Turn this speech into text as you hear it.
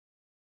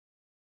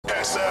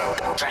Pass out.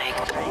 Drink.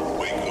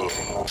 Wake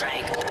up.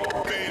 Drink.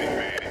 Fade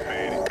it.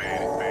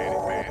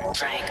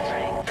 Drink.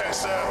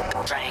 Pass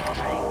out. Drink.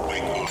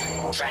 Wake up.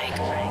 Drink.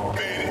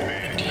 Fade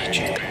it.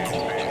 DJ.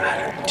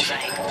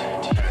 Drink.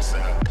 Pass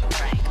out.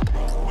 Drink.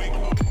 Wake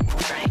up.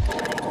 Drink.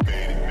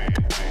 Fade it.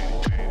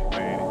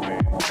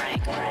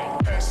 Drink.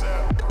 Pass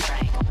out.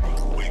 Drink.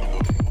 Wake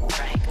up.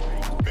 Drink.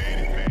 Fade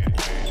it.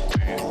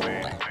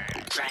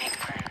 Drink.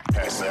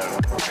 Pass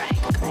out. Drink.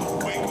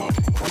 Wake up.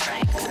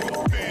 Drink.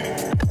 Fade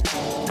it.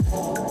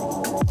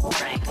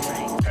 Drink.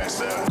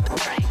 Pass out.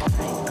 Drink.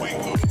 Wake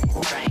up.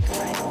 Drink.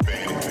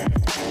 Fade it. Drink.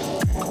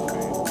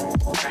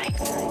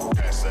 Pass out.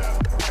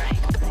 Drink.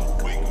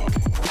 Wake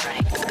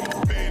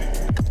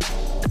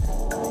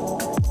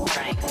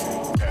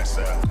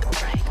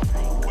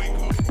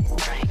up.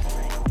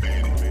 Drink. Fade it.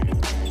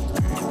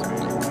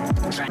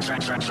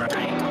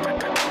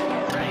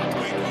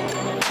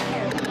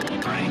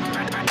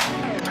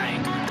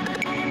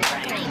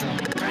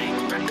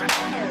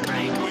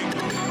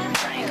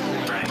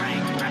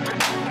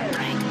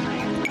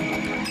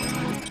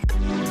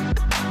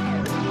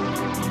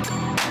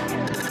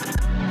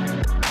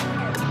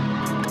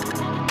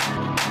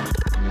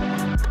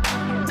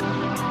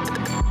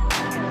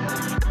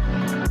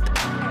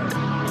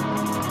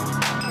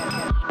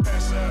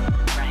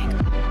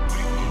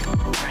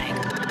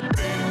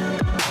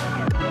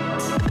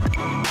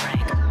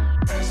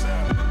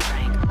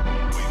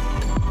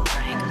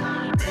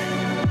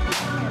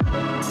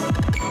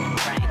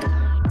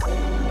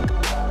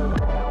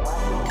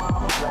 Pass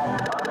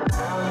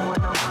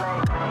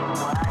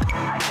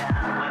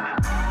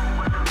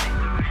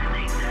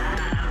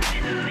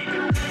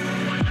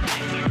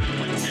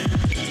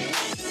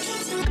out.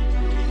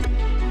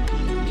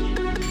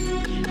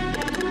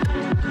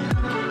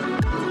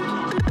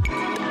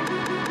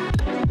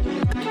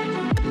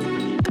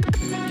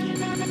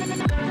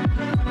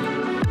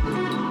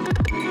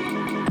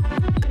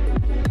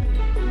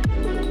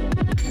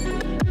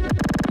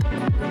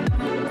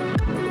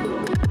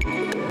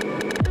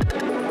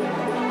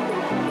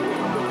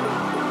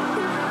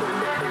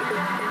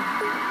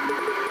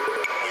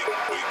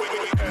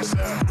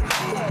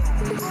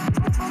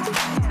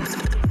 Wake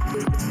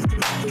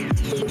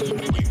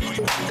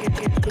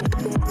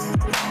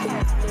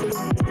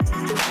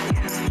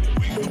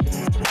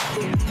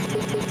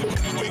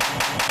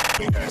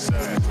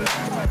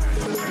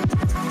up. Drink.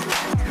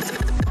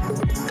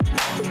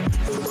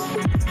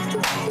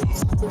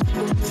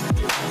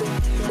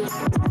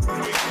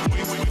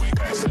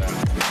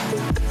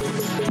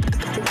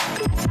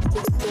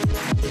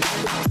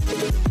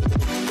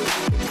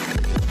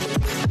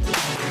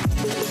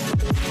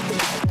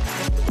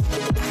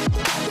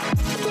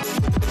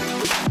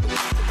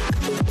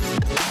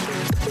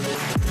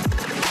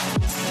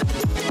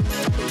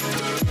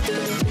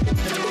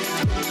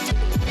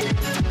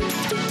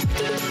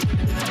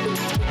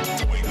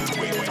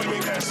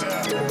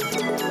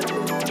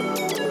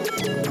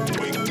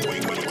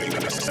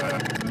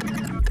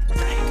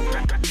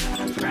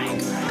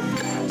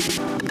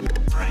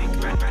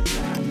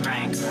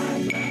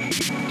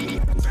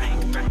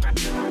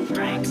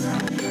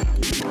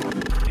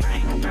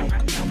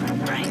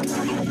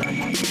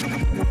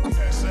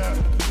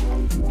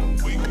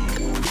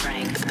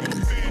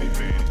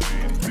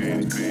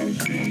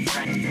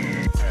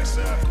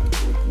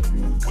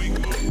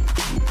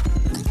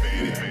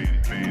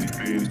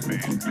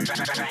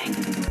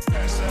 Drink.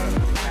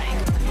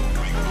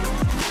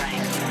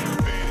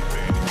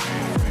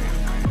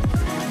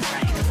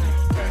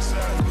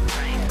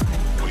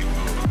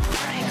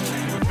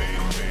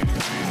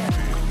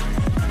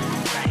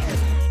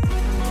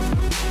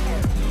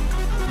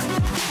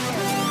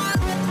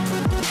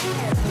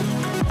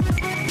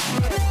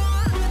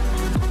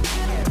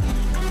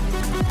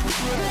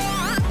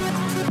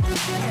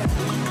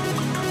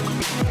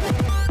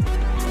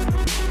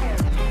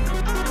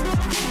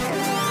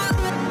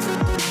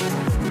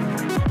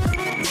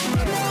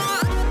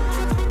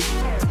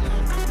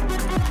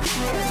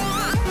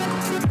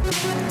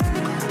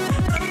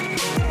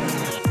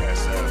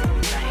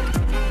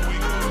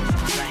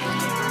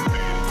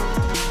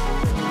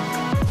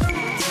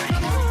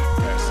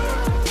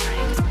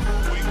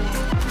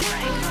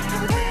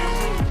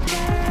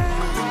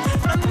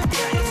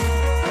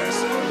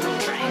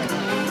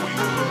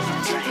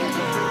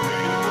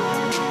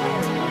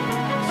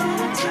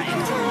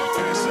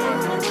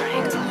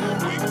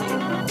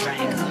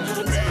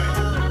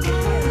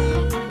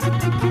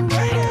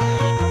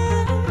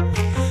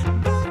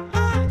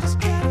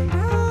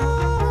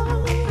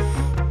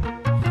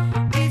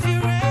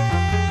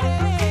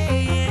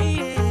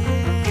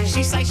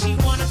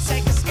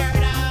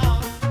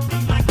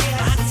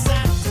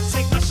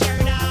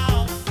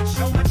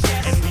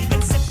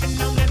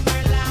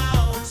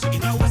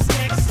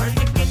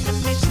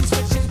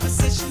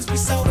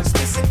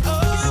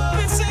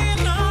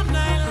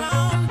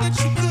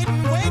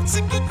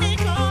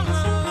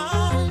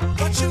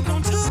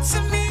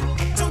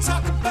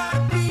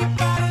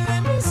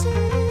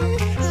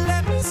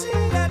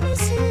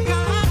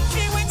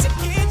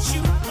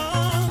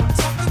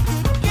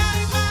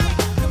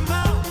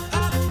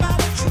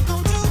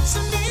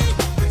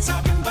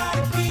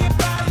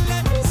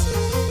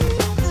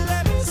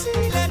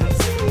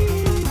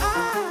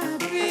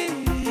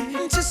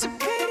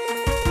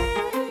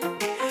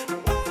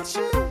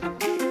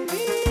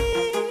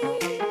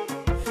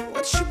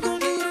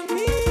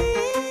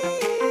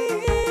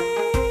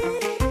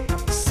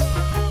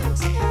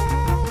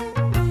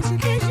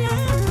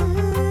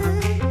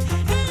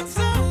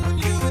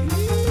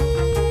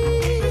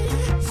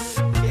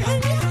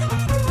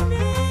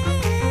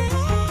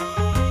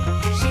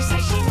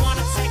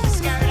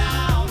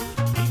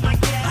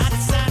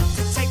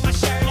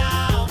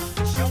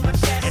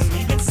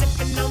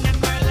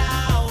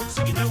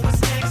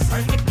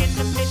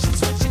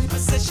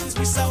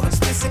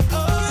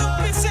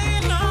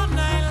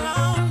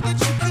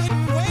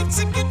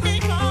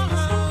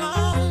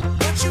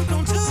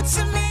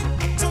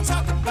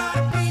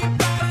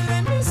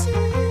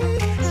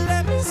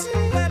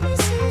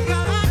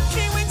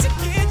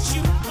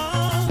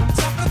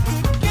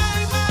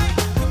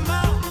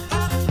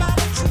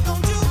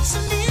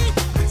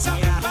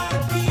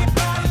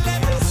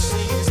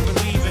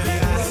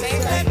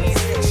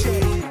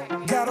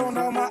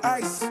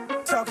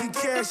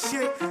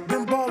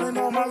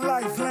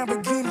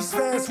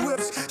 ass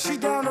whips. She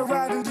down to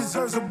ride and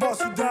deserves a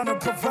boss who down to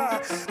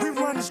provide. We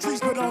run the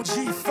streets, but on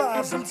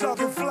G5s, I'm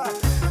talking fly.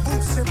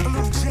 Boots and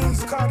blue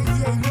jeans,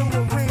 Cartier,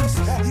 newer rings.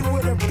 You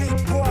with a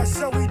big boy,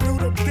 so we do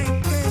the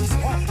big things.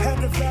 Had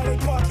the valet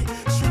pocket,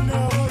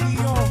 Chanel hoodie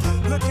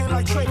on. Looking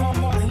like Trayvon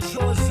Martin,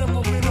 George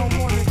Zimmerman on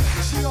morning.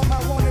 She on my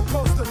wanted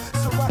poster,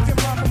 so rockin'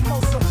 my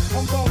mimosa.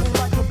 I'm ballin'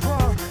 like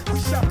LeBron, we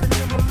shopping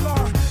in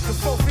Milan. The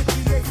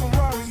 458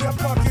 Ferrari, I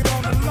park it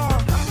on the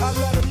lawn. I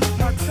let her lick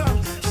my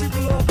tongue, she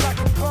blow up like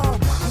a bomb.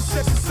 The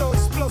sex is so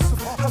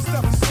explosive, her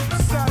stuff is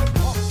supersonic.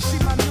 She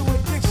my new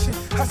addiction,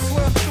 I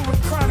swear I'm through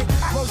with chronic.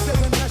 Rose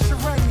and Usher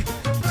Raymond,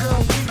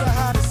 girl, we the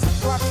hottest.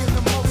 Rockin'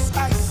 the most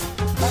ice,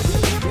 I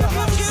think we the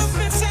hottest. You've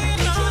been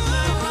saying all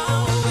night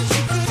long that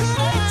you couldn't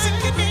wait to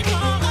give me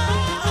more.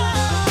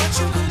 What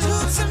you gon' do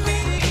to me?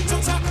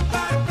 Don't talk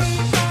about it,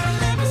 baby.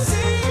 Let me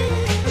see,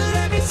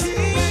 let me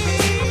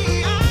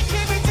see. I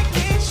can't wait to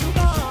get you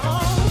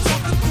on.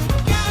 Talk a good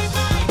guy,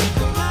 baby.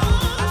 Come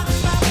on.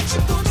 What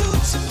you gon' do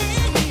to me?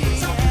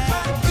 Talk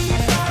about it, baby.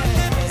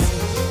 Let me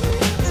see,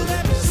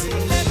 let me see,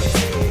 let me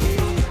see.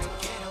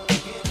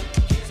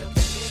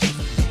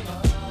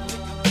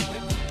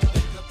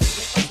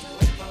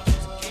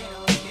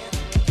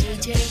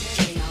 DJ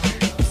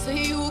JR. Say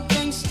you a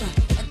gangster,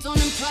 that don't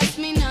impress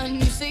me none.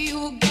 You say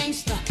you a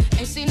gangster,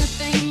 ain't seen a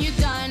thing you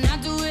done. I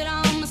do it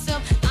all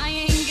myself, I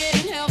ain't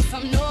getting help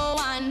from no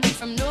one,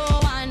 from no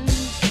one.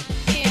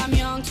 Yeah, I'm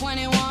young,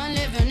 21,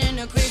 living in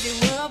a crazy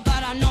world,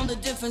 but I know the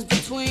difference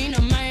between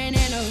a man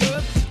and a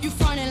herb. You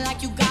frontin'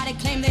 like you got it,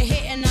 claim they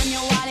hitting on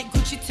your wallet.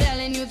 Gucci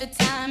telling you the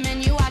time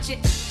and you watch it.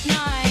 No,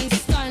 I ain't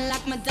stunning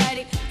like my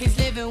daddy. He's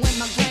living with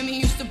my Grammy,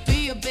 used to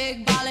be a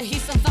big baller.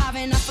 He's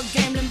surviving off of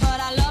gambling, but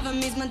I love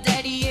him, he's my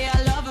daddy. Yeah,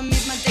 I love him,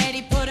 he's my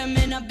daddy. Put him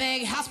in a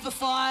big house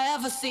before I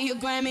ever see a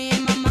Grammy.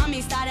 And my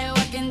mommy started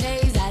working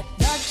days at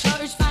the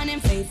church, finding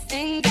faith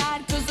in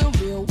God, cause the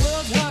real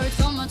world hurts.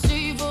 So much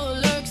evil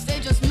lurks, they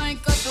just make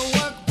us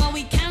work, but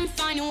we can't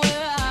find work.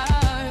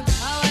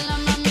 Oh, well,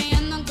 I'm mommy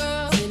and the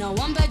girls in a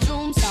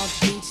one-bedroom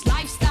South Beach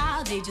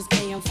lifestyle. They just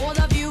paying for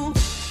the view.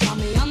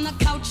 Mommy on the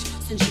couch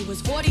since she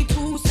was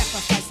 42,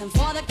 sacrificing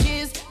for the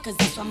kids, cause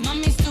that's what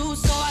mommies do.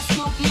 So I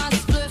smoke my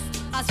spliff,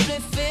 I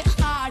spliff it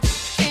hard.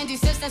 Candy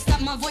says that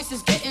stop, my voice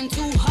is getting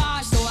too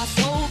harsh. So I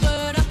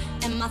sobered up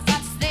and my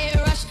thoughts they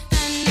rush.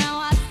 And now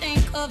I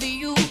think of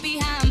you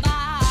behind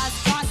bars,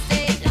 cross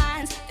state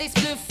lines, they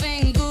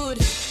spliffing good.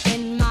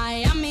 In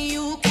Miami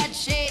you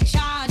catch a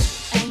charge,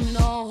 and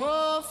the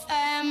whole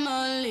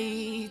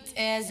family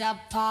tears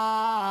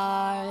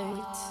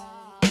apart.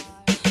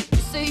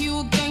 You say you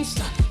a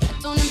gangster, that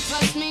don't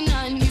impress me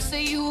none. You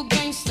say you a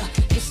gangster,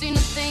 ain't seen a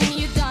thing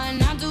you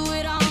done. I do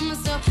it all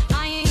myself,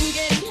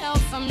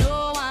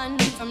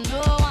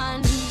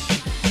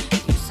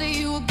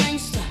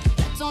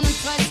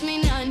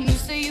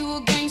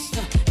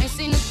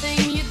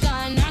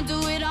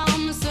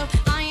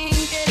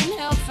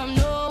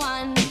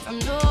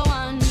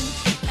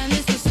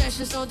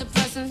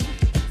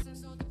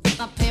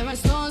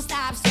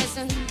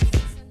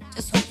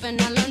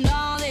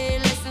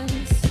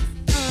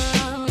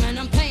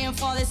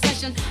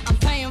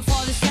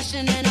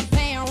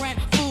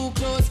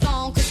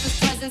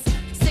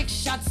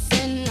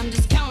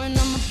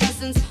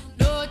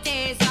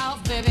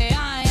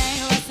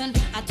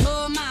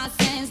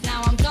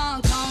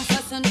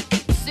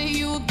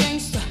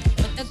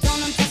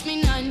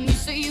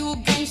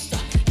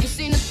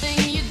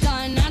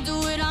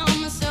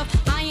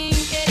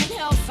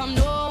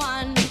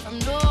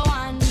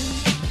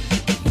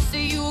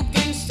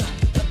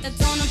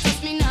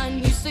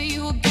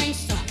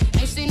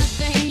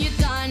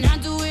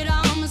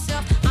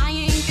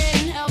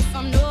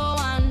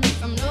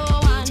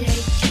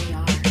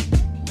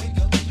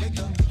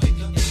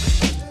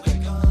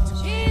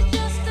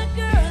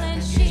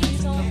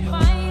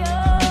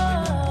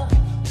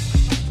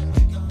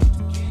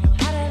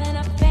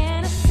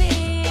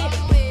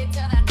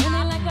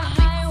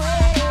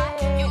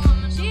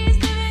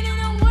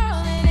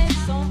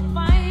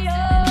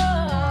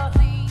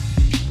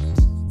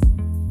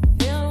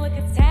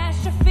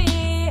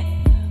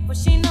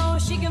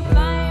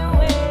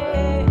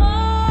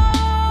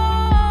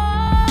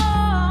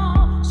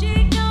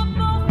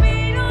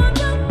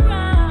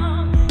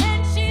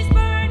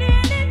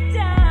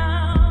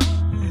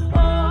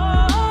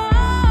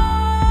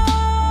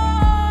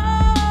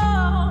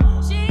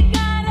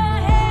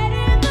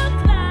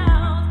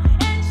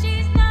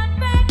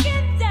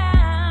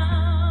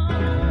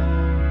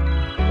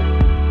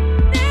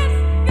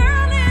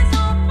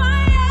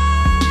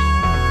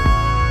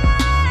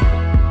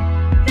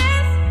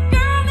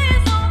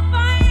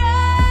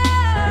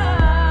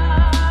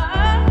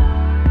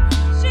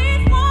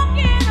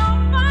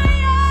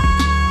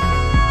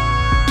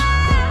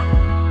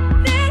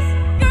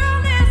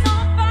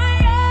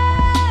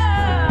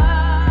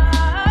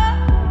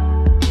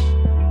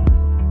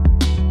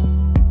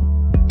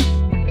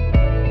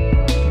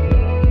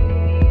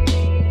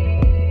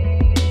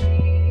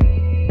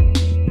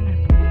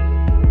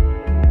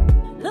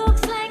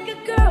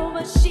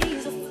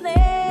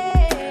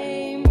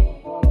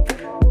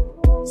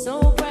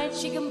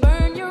 she can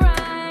burn your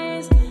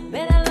eyes.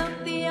 Better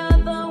look the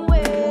other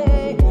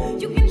way.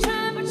 You can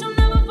try, but you'll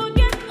never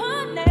forget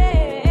her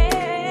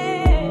name.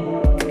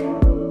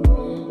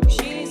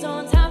 She's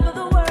on top of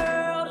the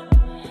world,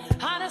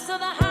 hottest of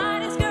the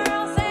hottest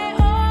girls. Say,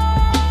 oh,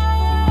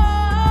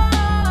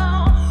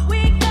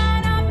 we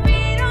got our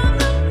feet on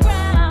the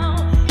ground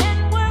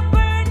and we're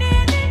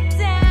burning it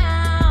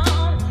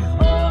down.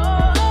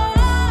 Oh,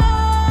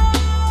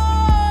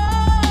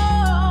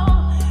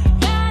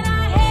 got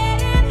our head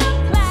in the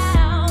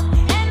clouds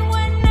and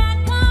we're not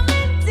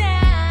coming down.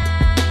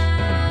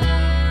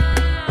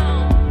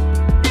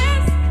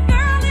 This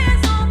girl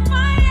is on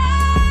fire.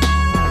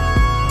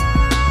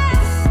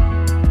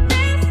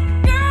 This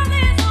girl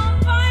is on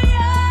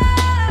fire.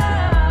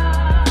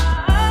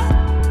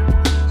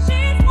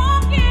 She's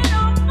walking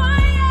on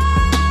fire.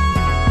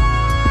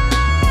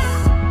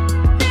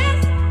 This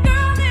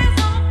girl is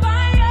on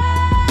fire.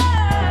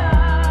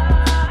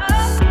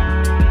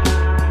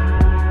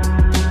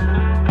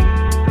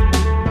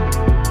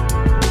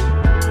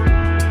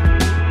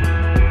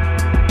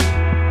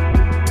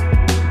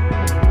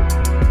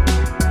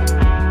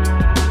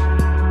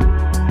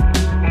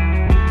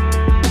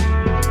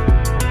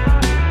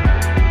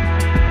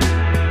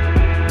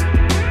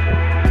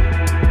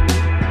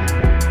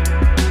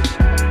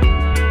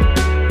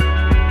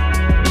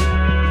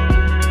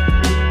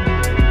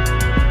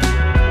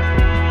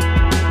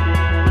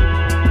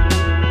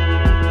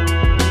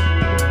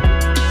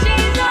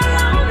 She's a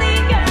lonely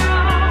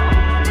girl.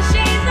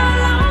 She's a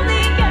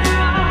lonely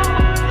girl.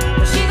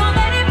 She gon'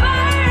 let it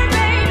burn,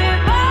 baby,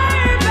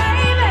 burn,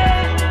 baby.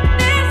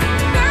 This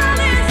girl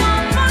is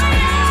on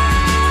fire.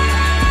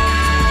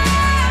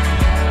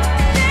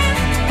 This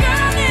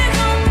girl is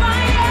on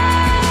fire.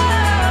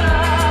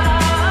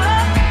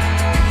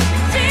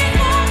 She's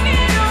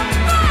walking on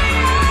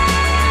fire.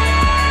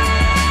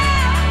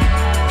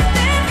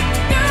 This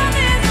girl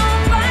is on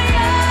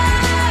fire.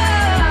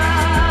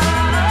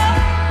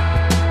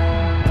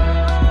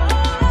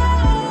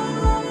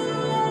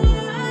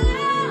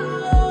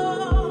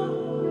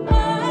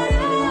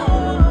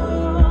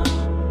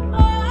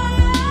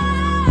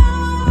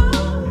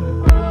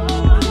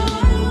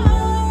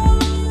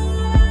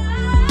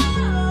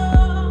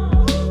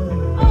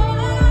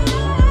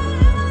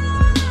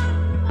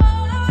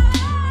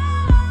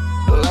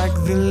 Like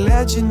the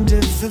legend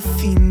of the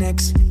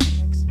phoenix,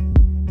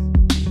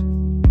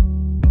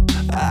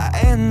 our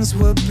ends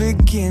were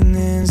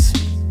beginnings.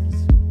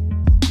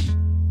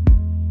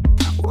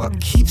 What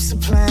keeps the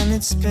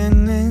planet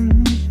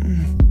spinning?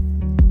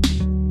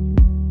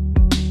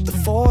 The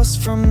force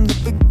from the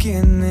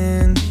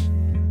beginning.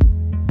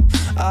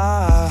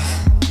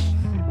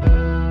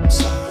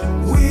 So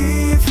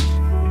we've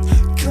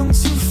come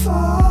too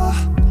far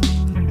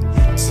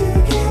to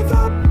give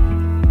up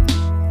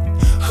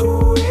who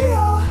we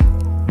are.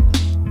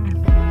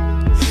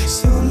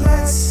 So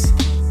let's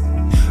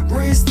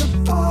raise the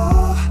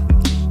bar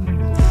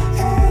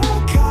and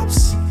our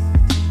cups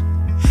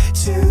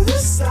to the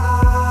stars.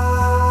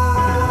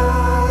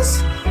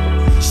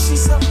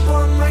 She's up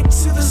all night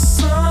to the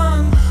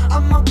sun.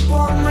 I'm up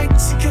all night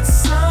to get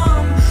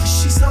some.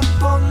 She's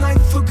up all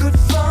night for good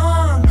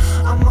fun.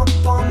 I'm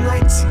up all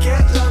night to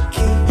get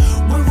lucky.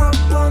 We're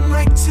up all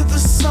night to the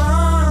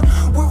sun.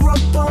 We're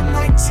up all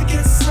night to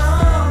get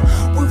some.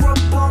 We're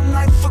up all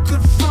night for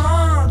good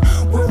fun.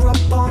 We're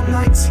up all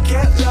night to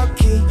get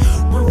lucky.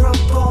 We're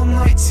up all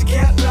night to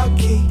get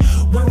lucky.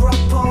 We're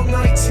up all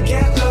night to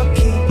get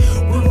lucky.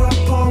 We're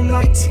up all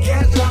night to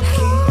get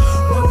lucky.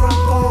 We're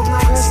up all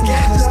night to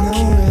get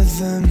lucky. No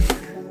rhythm.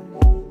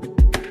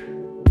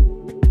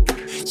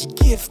 Your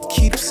gift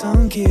keeps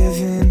on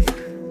giving.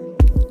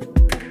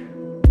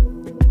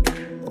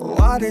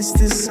 What is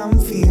this I'm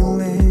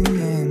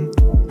feeling?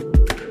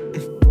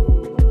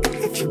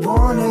 If you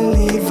wanna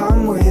leave,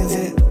 I'm with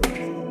it.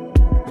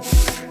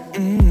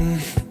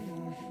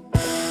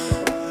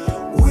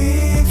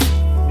 We've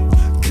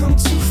come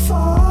too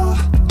far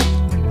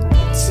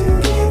to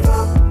give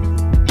up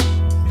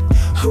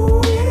who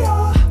we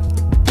are.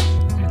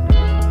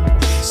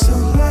 So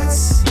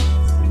let's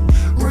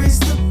raise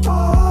the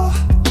bar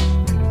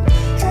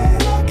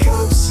and our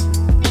cups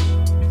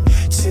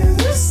to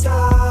the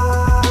stars.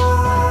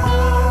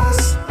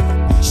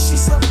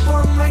 She's up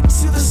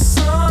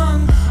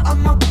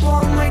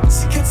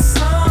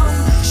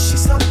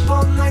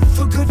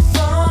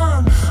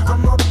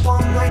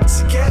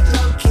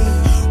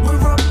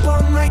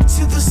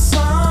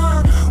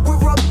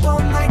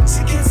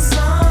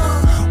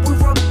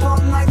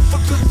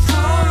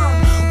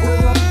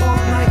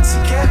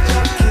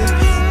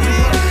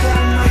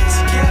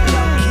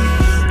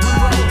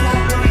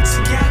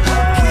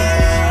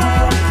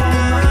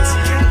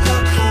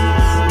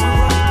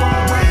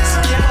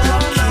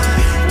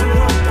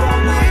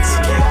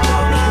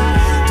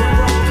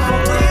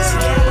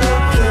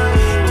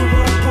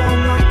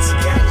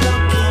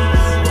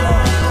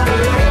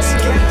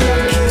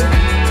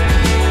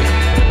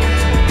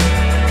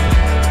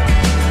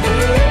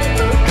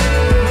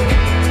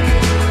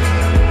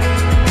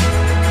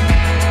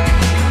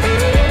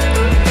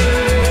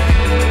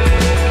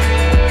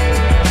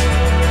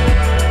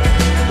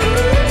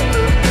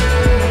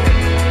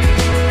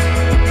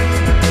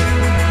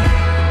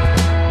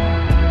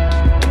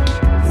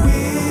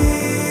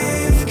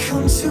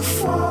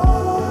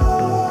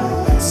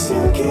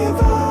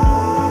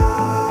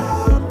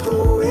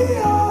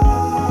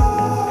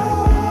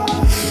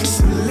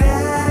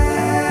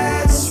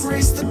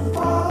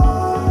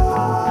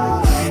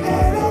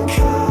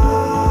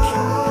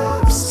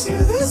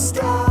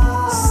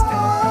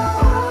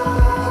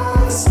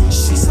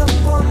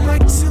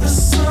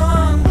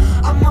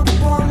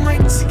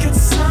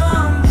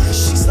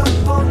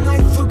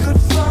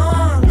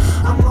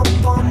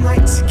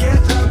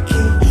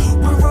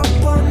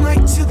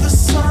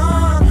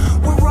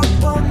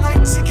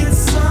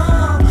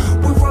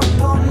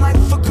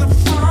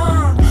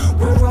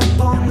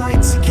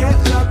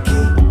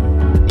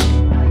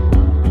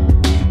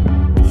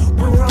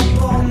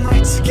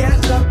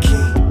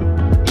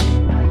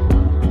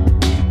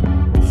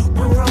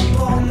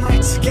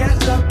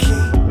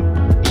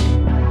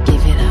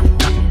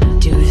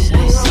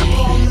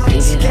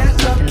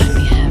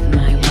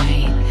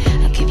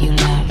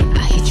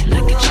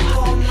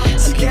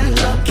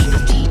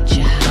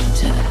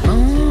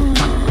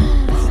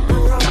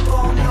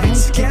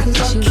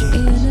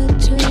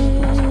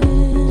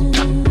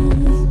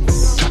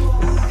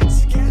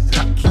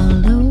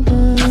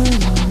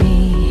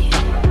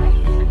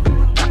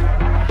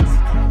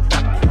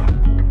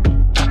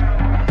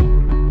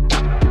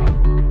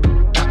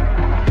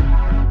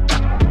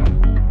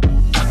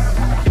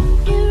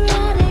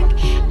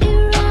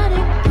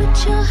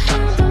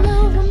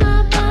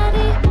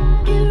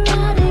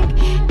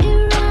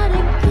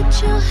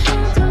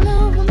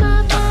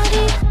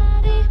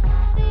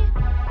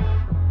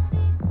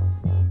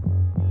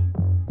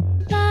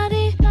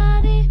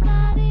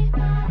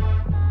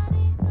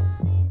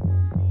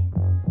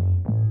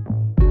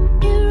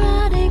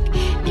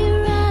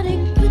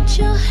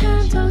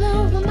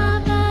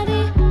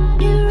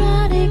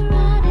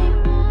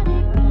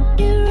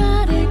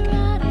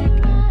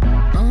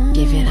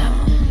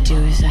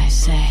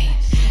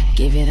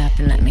Give it up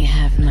and let me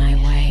have my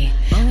way.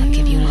 I'll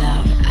give you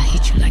love, I'll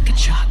hit you like a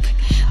truck.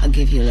 I'll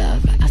give you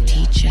love, I'll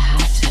teach you how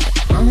to.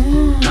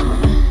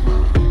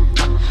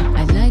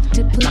 I'd like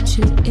to put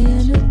you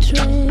in a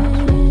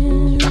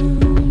trance.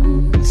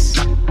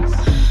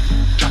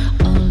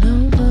 All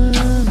over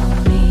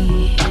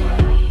me.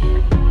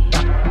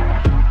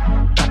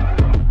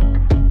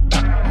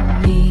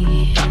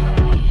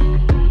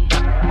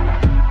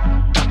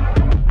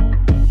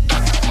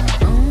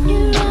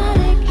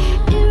 Erotic,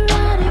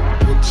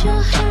 put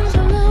your hands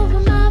all over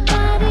my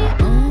body.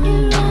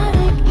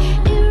 Erotic,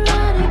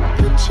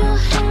 put your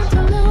hands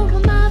all over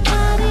my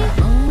body.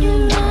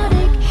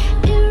 Erotic,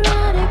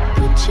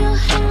 put your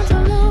hands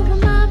all over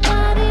my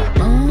body.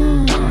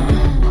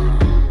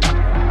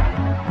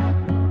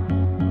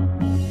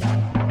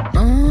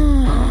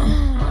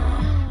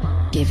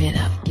 Give it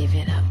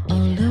up,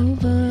 all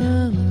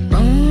over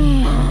me.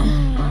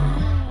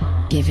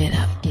 Give it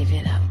up, give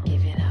it up,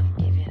 give it up,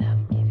 give it up,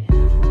 give it up.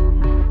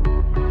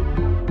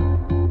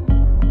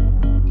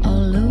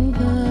 All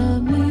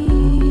over me.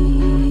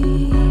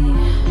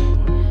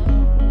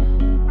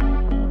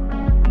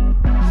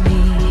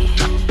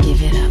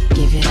 Give it up,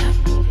 give it up,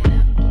 give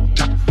it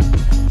up,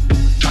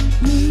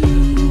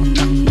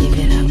 give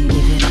it up.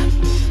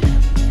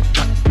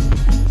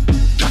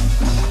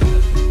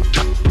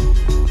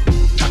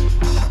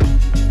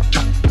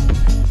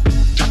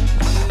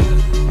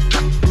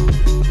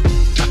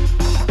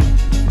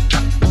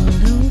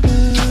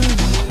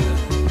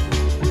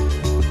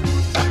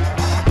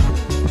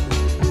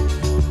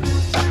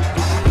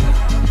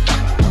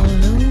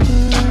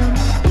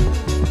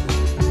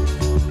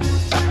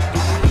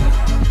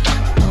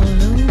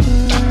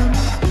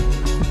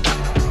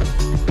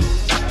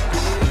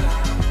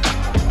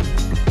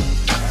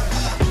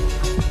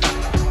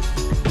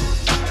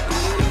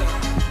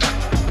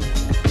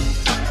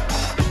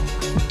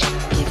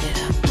 Give it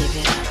up, give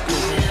it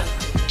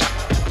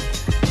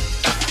up.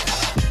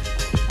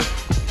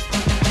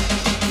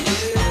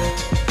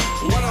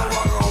 When I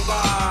walk on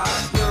by,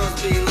 girls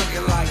be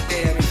looking like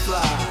damn me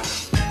fly.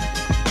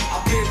 I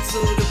pimp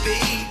to the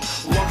beat,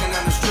 walking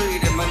down the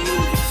street and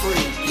maneuver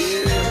free.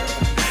 Yeah,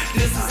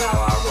 this is how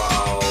I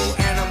roll.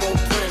 Animal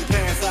print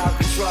pants out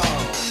control.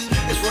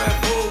 It's Red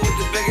Bull with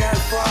the big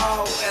ass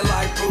bra, and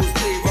like Bruce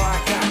Lee,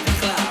 rock out the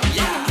cloud.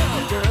 Yeah,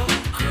 girl,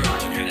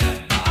 look at that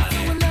body.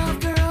 Love,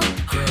 girl,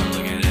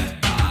 look at that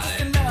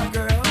body. Love,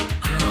 girl,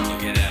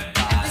 look at that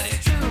body. It's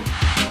true.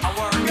 I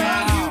work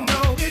out. You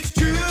know it's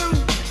true.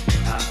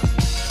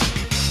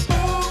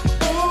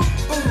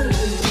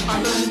 I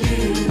love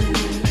you.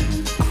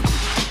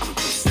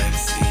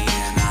 Sexy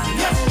and I know.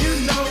 Yes, you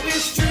know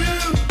it's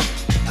true.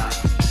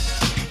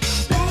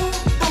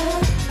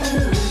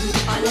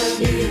 I love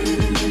you.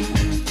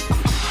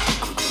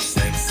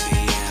 Sexy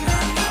and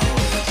I know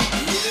it.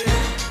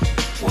 Yeah.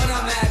 When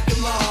I'm at the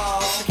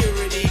mall,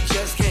 security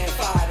just can't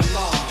fight them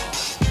all.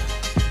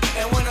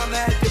 And when I'm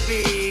at the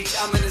beach,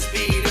 I'm in a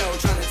speedo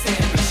trying to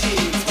tan my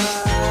cheeks.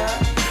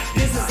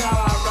 This is how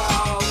I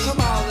roll.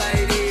 Come on,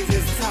 ladies,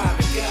 it's time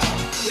to go.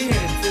 We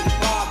headed to the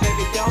bar,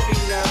 baby, don't be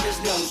nervous.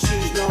 No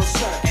shoes, no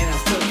shirt, and I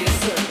still get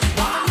service.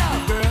 Why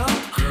love, girl?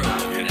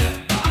 Look at that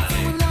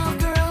body. Love,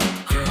 girl.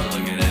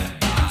 Look at that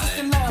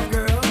body. Love,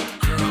 girl.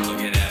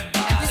 Look at that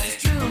body. This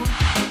is true.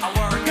 I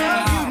work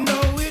out. You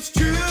know it's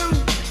true.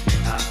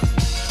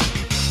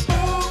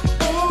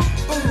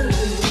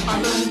 I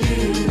love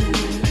you.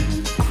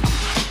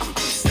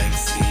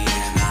 Sexy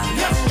and I know.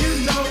 Yes, you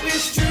know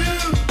it's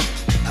true.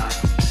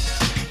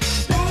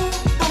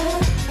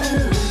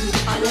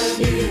 I love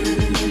you.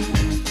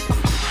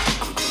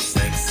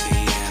 Sexy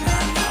and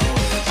I know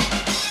it.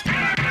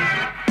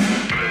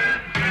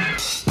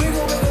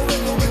 Wiggle, wiggle,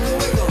 wiggle, wiggle,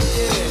 wiggle,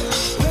 yeah.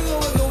 Wiggle,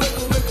 wiggle,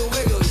 wiggle, wiggle,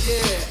 wiggle,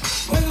 yeah.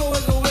 Wiggle,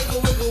 wiggle,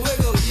 wiggle, wiggle,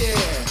 wiggle,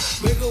 yeah.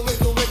 Wiggle,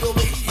 wiggle, wiggle,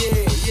 wiggle,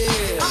 yeah,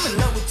 yeah. I'm in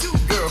love with you,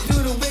 girl. Do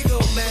the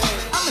wiggle, man.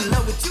 I'm in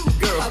love with you,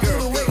 girl. I do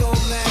the wiggle,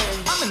 man.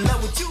 I'm in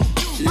love with you,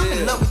 I'm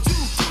in love with you,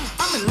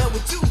 I'm in love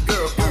with you,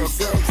 girl. I'm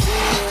sexy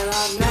and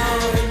I know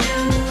it.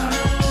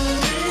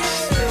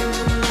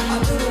 I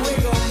do the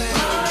wiggle, man.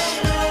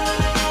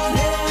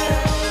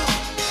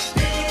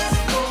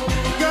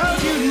 Girl,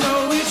 you know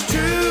it's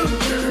true.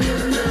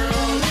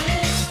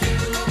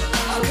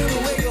 I do the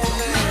wiggle,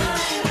 man.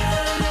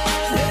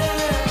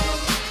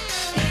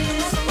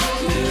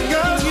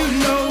 Girl, you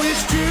know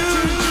it's true.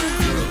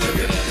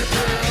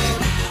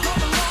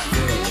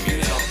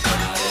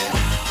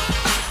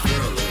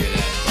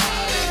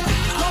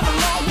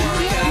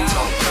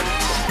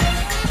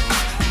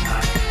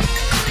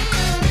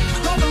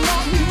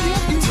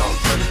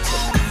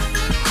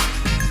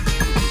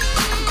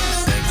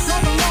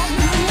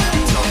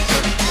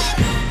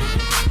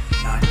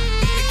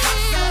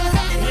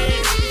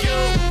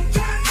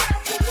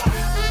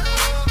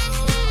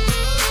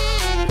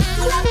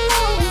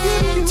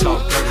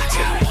 Talk dirty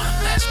to me. One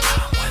last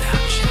round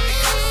without you.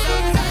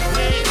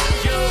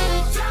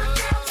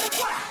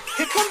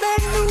 Here come bad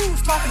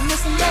news, talking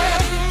this and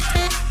that.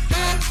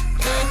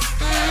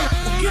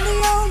 Give me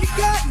all you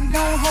got and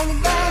don't hold it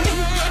back.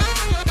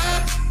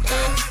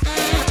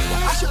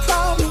 I should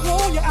probably warn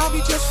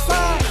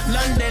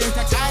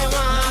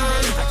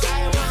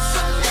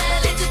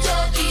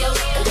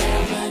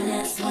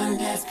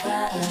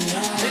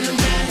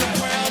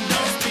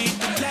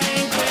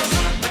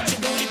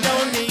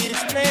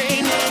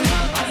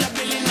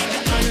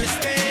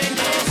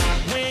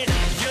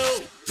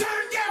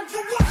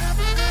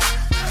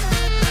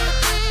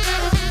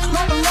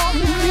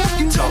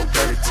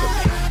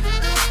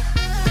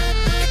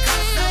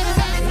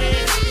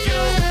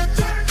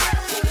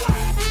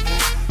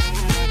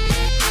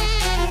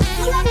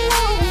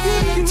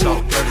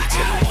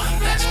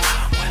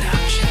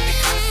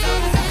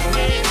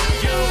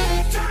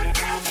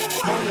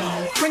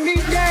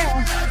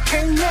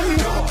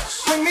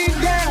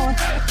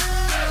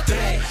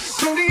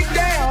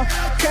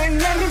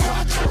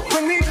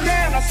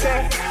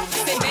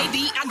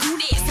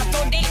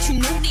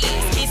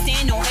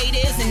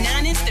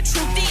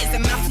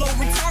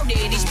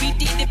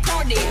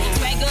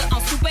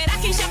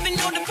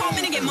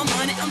get my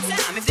money on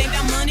time. If they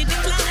got money,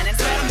 decline.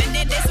 That's why I'm in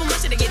that day so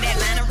much to get that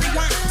line and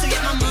rewind. To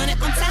get my money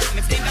on time.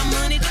 If they got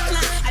money,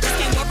 decline. I just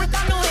can't worry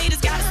about no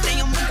haters. Gotta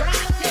stay on my grind.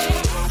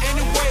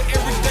 Anyway,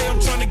 every day I'm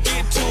trying to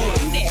get to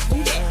it. Do that,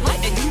 do that, what?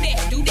 Do that,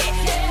 do that.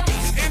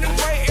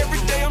 Anyway,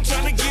 every day I'm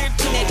trying to get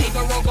to That it.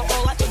 paper roll go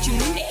all. I thought you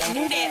knew that,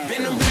 knew that.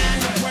 Been around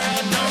the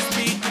world, don't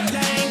speak the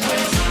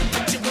language,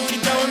 but you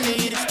really don't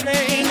need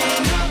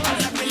explaining.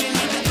 All I really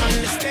need to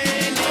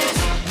understand is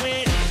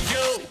when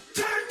you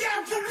turn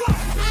down for what?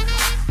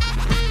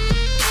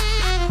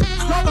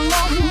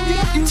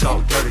 Talk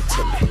dirty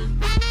to me.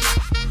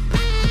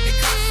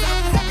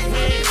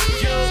 When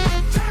you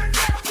turn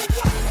down for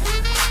what?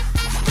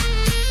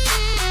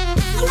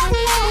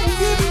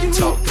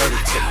 Talk dirty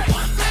to me.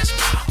 One last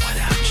round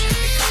without you.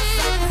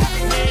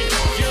 When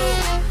you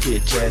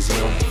Get jazzy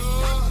on me.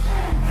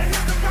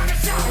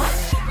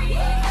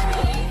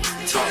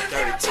 Talk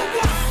dirty to me.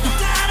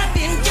 Tired of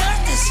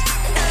injustice,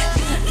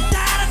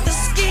 tired of the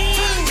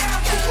scheme,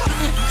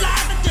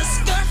 life is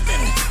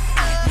disgusting.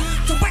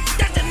 So what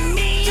does it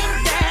mean,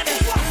 Daddy?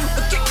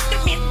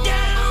 Kicking me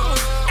down.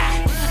 I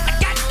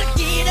got to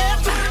get up.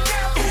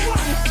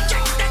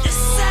 Check that the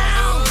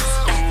sounds.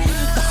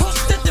 The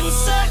host of them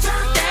sucks,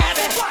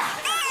 Daddy.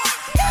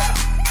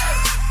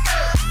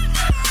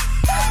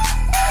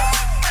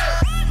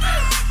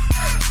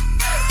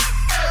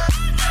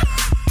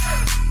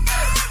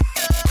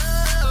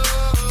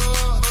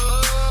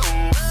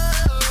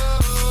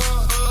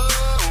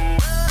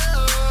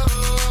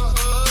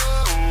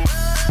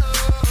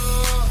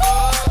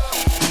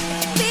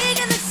 Big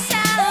in the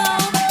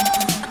sound,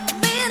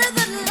 bit of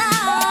the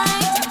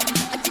light.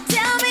 You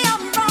tell me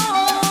I'm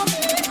wrong,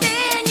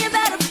 then you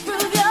better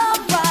prove you're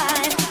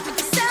right.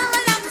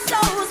 Selling out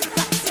souls,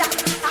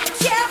 I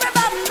care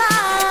about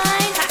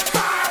mine.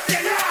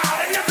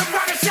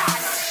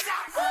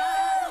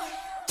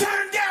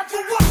 turn down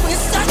for what? When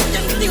such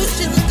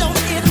confusion don't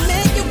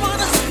admit you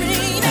wanna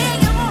scream.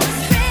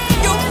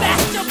 You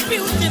back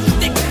confusion,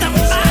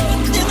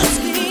 victimized in a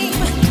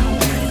scheme.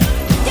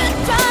 You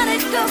try to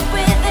go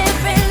with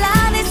every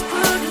line is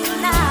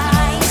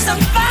scrutinized.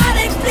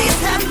 Somebody please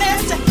have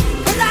mercy,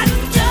 'cause I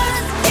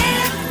just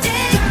can't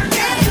take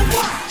it.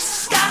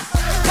 Stop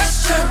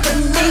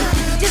pressuring me.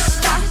 Just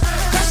stop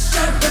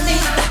pressuring me.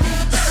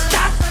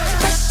 Stop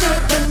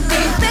pressuring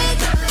me.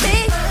 Make me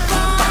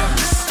want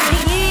to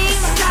scream.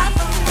 Stop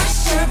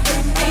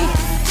pressuring me.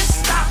 Just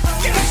stop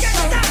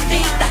pressuring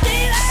me.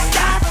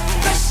 Stop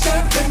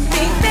pressuring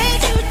me.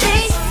 Make me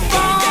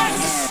want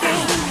to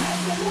scream.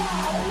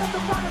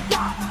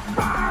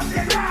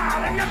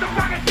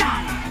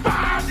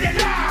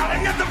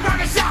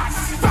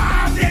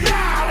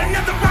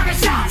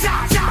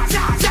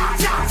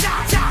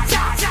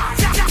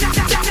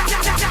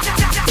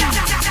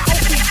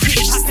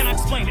 How can I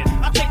explain it?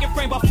 I take it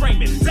frame by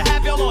frame it. To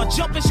have y'all all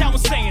jumping, shouting,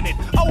 saying it.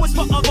 O is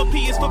for other,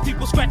 P is for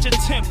people scratch a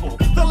temple.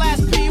 The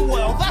last P,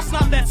 well, that's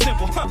not that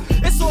simple.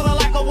 It's sorta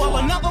like a well,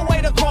 another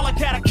way to call a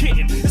cat a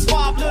kitten. It's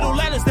 5 little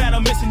letters that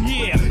are missing,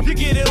 yeah. You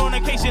get it on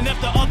occasion if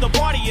the other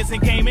party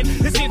isn't gaming.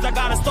 It seems I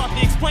gotta start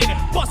to explain it.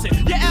 Bust it.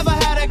 You ever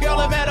had a girl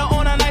that met her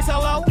on a nice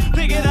hello?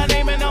 They get her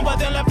name and number,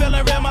 then left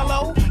feeling real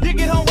mellow. You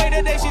get home way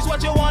today, she's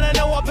what you wanna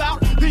know about.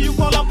 Do you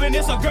call up and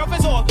it's a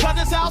girlfriend's or a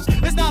cousin's house?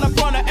 It's not a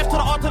front, a F to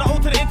the R to the O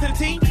to the N to the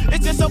T.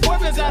 It's just a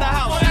boyfriend's at a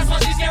house. Well, that's why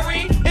she's can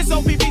read. It's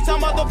OPP,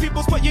 some other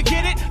people's, but you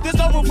get it? There's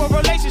no room for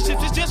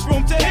relationships, it's just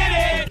room to hit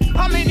it.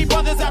 How many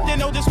brothers out there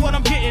know just what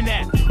I'm getting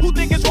at? Who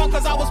think it's wrong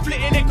cause I was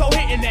splitting and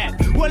co-hitting that?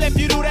 Well, if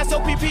you do, that's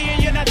OPP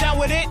and you're not down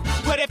with it.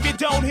 But if you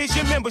don't, here's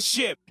your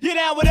membership. You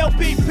down with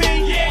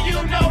LPP? Yeah,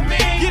 you know me.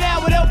 You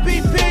down with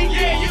LPP?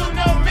 Yeah, you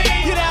know me.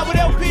 You down with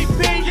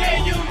LPP?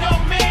 Yeah, you know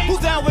me. Who's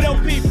down with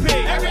LPP?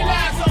 Every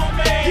last on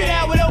me. You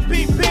down with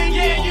LPP?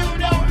 Yeah, you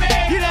know me.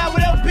 You down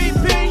with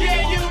LPP?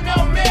 Yeah, you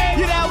know me.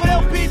 You down with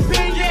LPP?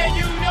 Yeah,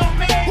 you know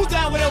me. Who's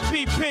down with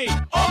LPP?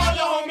 All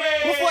the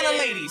homies. Well, for the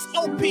ladies,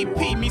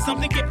 OPP means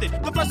something gifted.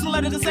 The first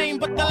letter the same,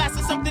 but the last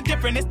is something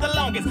different. It's the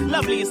longest,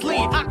 loveliest,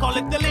 lean. I call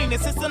it the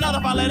leanest. It's another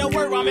 5-letter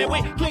word rhyming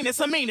with cleanest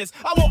and meanest.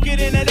 I won't get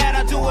into that.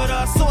 I do it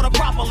sort of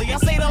properly. I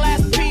say the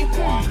last P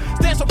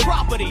stands for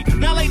property.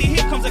 Now, lady,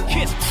 here comes a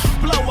kiss.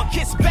 Blow a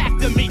kiss back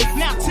to me.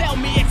 Now tell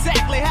me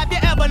exactly. Have you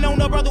ever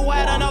known a brother who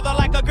had another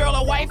like a girl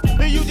or wife?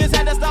 And you just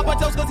had to stop a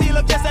toast cause he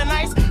looked just that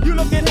nice. You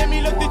looked at him,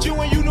 he looked at you,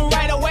 and you knew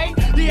right away.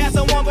 He had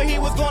someone, but he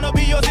was gonna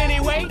be yours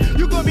anyway.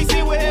 You could be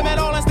seen with him at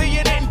all and still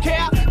you didn't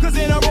care. Cause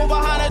in a room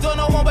behind the door,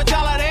 no one but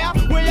y'all are there.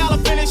 When y'all are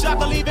finished, y'all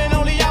can leave and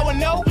only y'all would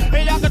know.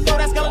 And y'all can throw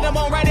that skeleton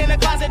bone right in the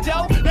closet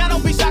door. Now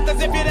don't be shocked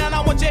cause if you're down,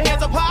 I want your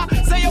hands up high.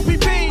 Say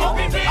OPP. I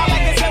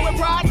like to say with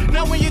pride.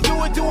 Now when you do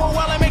it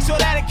well and make sure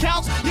that it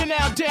counts. You're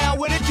now down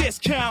with a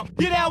discount.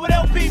 You're down with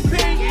LPP.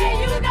 Yeah,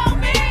 you know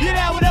me. You're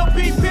down with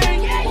LPP.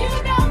 Yeah, you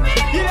know me.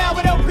 You're down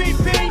with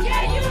LPP.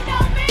 Yeah, you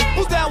know me.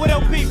 Who's down with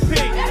LPP?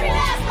 Every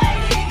last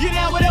lady. You're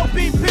down with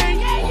LPP.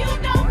 Yeah, you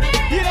know me.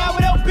 You're down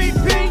with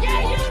LPP.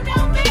 Yeah, you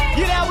know me.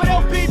 You're down with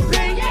LPP.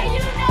 Yeah,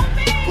 you know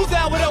me. Who's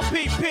down with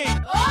LPP?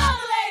 All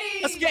the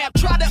ladies. A scab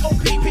tried to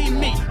OPP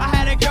me. I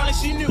had a girl and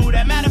she knew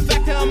that. Matter of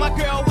fact, her and my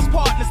girl was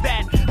partners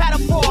that had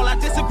a fall. Our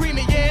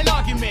disagreement, yeah,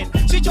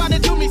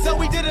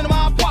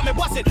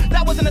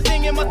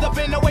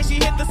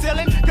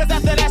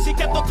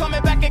 on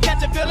coming back and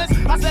catching feelings.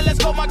 I said, let's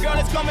go, my girl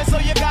is coming, so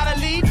you gotta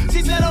leave.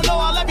 She said, oh no,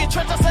 I love you,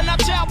 Trent. I said, now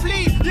child,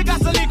 please. You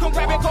got to leave, come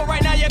grab your coat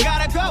right now, you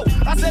gotta go.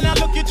 I said, now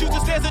look, you choose the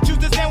stairs and choose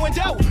the stand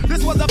window.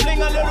 This was a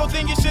fling, a little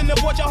thing, you shouldn't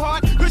have bought your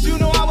heart. Cause you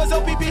know I was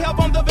OPP help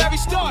from the very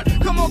start.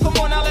 Come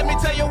on, now let me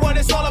tell you what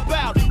it's all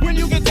about. When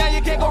you get down,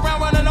 you can't go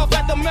around running off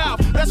at the mouth.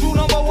 That's rule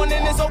number one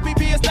in this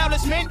OPP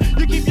establishment.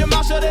 You keep your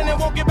mouth shut and it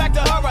won't get back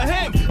to her or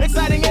him.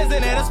 Exciting,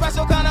 isn't it? A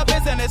special kind of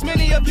business.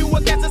 Many of you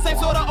will catch the same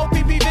sort of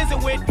OPP visit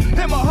with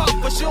him or her.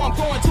 For sure, I'm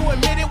going to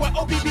admit it. When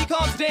OPP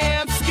comes,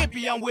 damn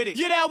Skippy, I'm with it.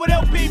 You down with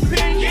OPP?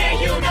 Yeah,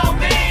 you know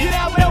me. You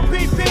down with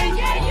OPP?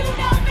 Yeah, you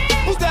know me.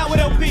 Who's down with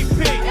OPP?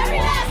 Every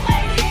last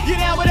lady. You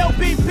down with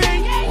OPP?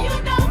 Yeah, you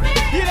know me.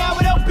 You down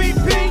with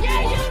OPP?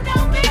 Yeah, you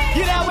know me.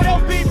 You down with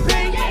OPP?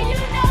 Yeah, you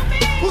know me.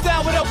 Who's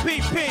down with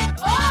OPP?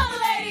 All the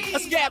ladies. A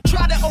scab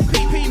tried to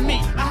OPP me.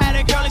 I had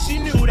a girl and she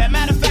knew that.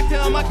 Matter of fact, her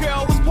and my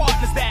girl was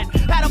partners that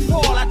had a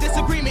fall, a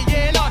disagreement,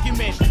 yeah, an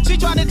argument. She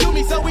tried to do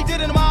me, so we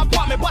did it in my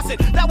apartment. Busted.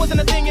 That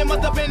wasn't a thing, it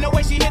must have been the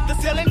way she hit the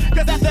ceiling.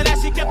 Cause after that,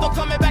 she kept on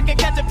coming back and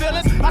catching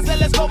feelings. I said,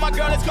 let's go, my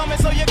girl is coming,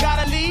 so you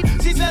gotta leave.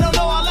 She said, oh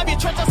no, I love you,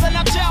 Trent. I said,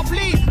 now child,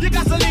 please. You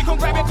got to leave, come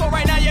grab your coat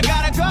right now, you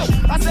gotta go.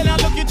 I said, now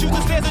look, you choose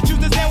the stairs and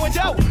choose the stand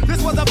window.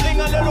 This was a fling,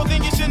 a little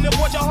thing, you shouldn't have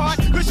bought your heart.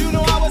 Cause you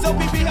know I was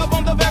OPP help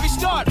from the very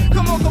start.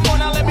 Come on,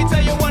 now let me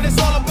tell you what it's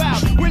all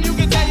about. When you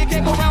get down, you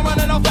can't go around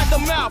running off at the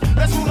mouth.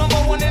 That's rule number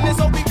one in this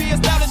OPP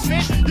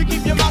establishment. You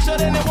keep your mouth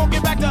shut and it won't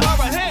get back to her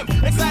or him.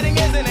 Exciting,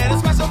 isn't it? A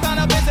special kind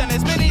of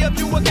business. Many of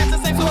you will get the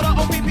same sort of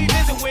OPP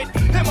visit with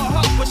him or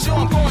her. For sure,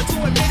 I'm going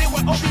to admit it.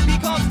 When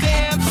OPP comes,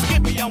 damn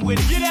Skippy, I'm with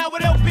it. You down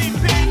with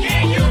OPP?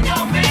 Yeah, you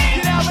know me.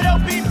 You down with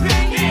OPP?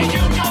 Yeah,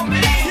 you know me.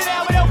 You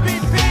down with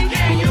OPP?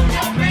 Yeah, you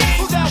know me.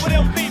 Who's down with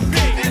OPP?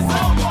 This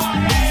whole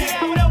party.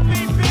 You down with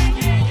OPP?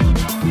 Yeah, you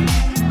know me.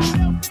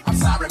 I'm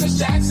sorry, Miss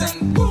Jackson.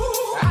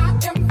 Ooh, I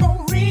am for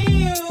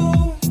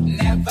real.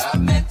 Never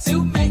meant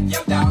to make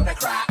your daughter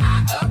cry. I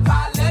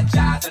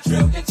apologize a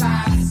trillion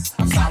times.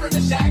 I'm sorry,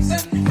 Miss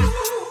Jackson.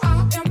 Ooh,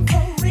 I am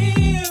for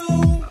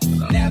real.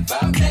 Never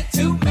meant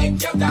to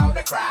make your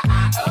daughter cry.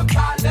 I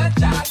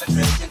apologize a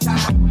trillion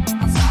times.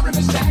 I'm sorry,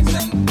 Miss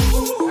Jackson.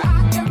 Ooh, I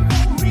am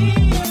for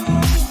real.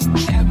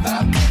 Never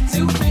meant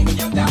to make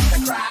your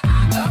daughter cry. I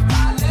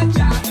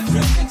apologize a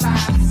trillion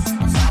times.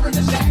 I'm sorry,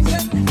 Miss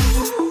Jackson.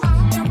 Ooh, I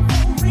am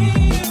for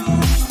real.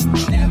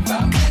 Never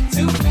meant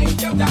to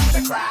make your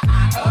daughter cry. I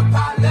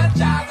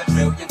apologize a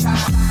trillion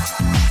times.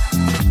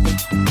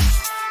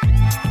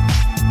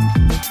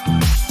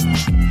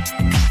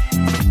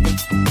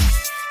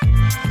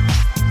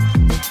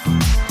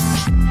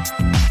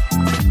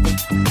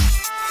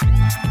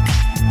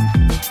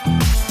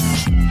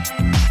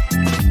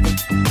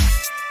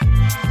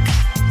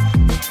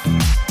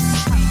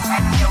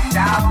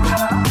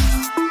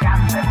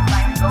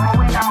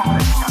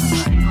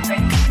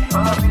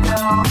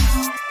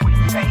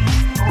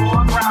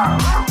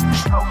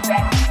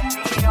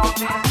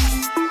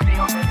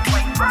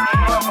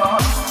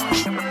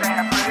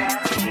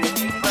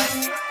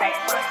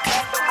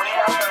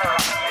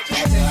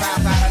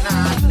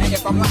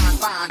 I'm lying,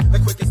 fine. The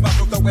quickest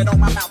muscle, throw it on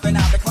my mouth and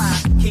I'll decline.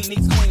 King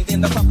meets queen,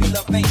 then the puppy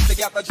love thing.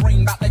 Together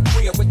dream about that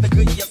crib with the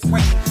good year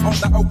swing. On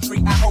the oak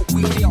tree, I hope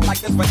we feel like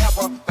this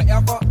forever.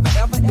 Forever,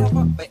 forever,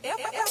 ever, forever,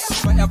 ever.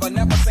 Forever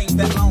never seems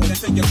that long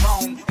until you're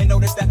grown. And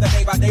notice that the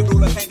day by day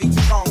ruler can't be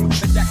too wrong.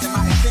 The Jackson,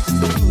 my intentions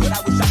were good.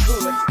 I wish I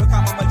could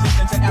become a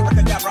magician to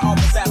abracadabra, all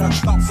the Saturn.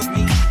 Thoughts of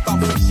me,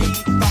 thoughts of she,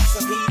 thoughts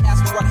of he.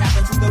 Asking what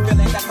happened to the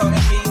villain that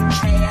hurted me.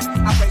 And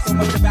I pray so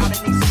much about it,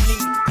 needs some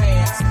need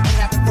pass. It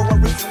happened for a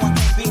reason, one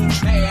can't be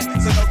mad.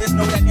 So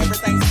know that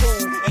everything's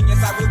cool. And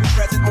yes, I will be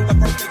present on the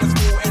first day of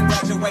school and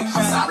graduation.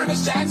 I'm sorry,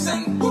 Miss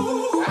Jackson.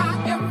 Ooh, I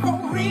am for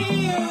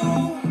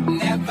real.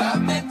 Never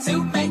meant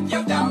to make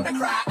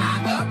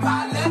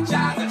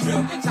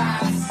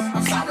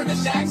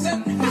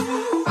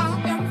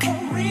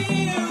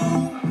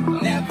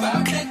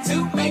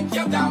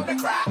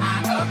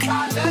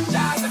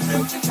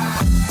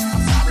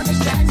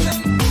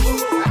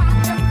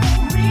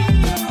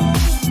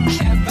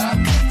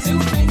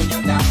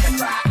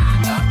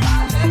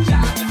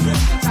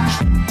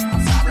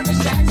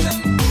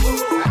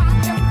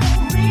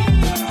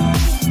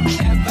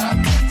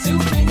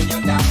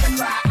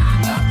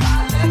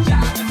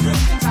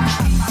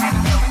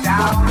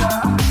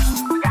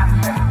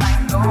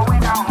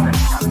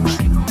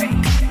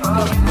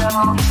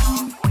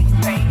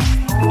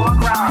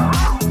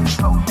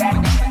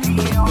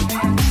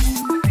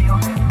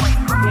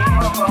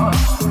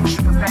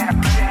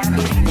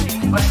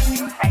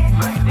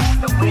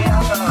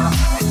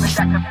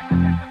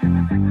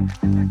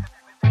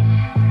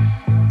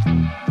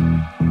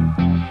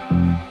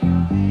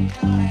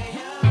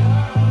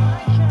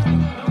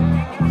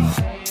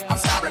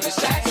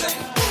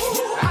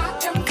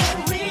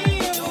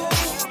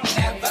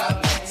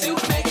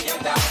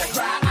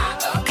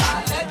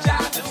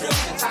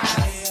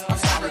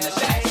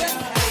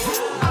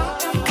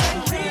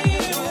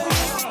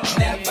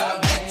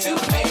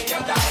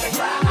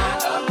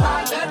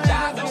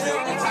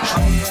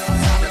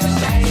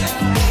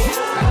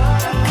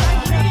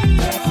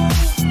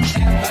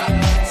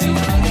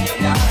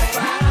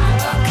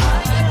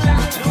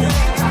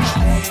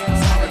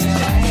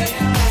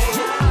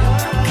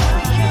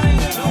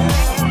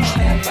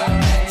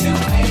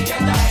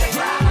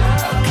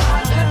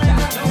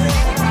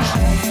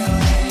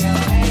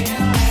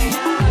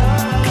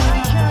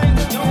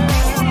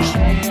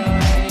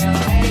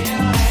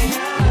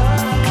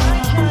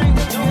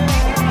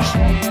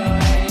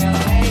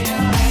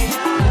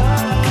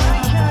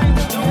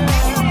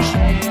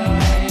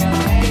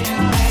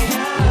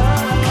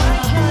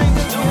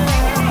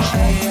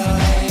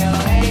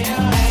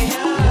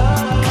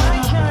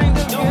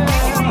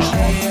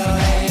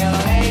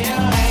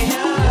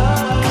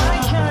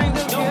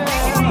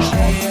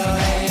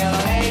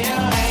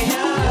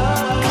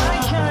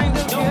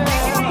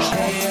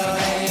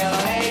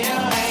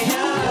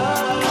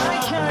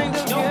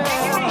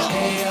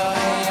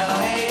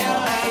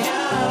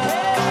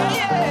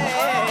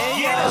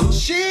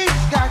She's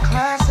got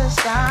class and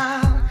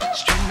style,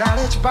 street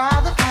knowledge by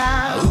the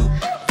pound.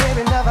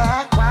 Baby never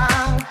act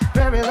wild,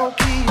 very low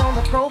key on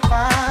the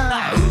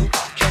profile.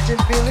 Catching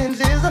feelings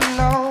is a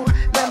no,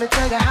 let me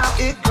tell you how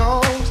it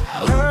goes.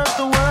 Heard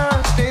the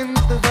word,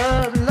 spins the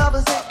verb,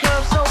 lovers it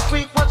curves so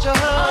freak what you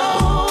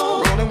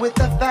heard. Rolling with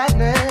the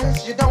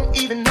fatness, you don't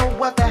even know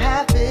what the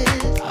half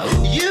is.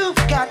 You've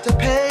got to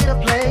pay to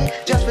play,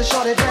 just for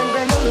shorty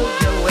bang to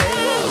look your way.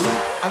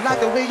 I like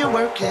the way you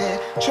work it,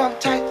 trump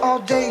tight all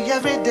day,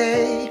 every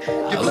day.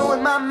 You're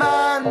blowing my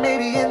mind,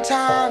 maybe in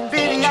time,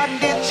 baby I can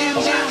get you.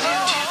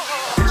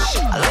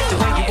 I like the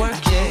way you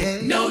work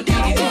it, no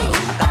diggity.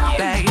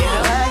 Bag it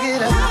up, bag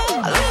it up.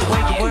 I like the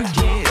way you work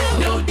it,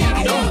 no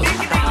diggity.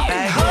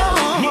 Bag it up.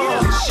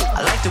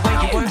 I like the way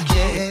you work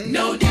it,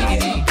 no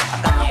diggity.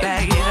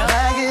 Bag it up,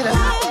 bag it up.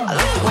 I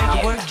like the way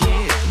you work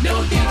it, no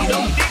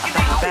diggity.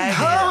 Bag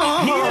it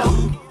up.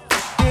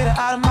 Get it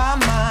out of my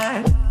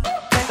mind.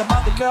 Think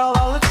about the girl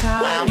all the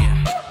time.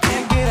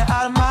 Can't get it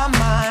out of my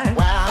mind.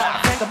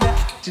 Think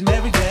about it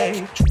every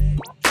day.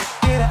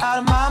 Get it out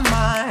of my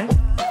mind.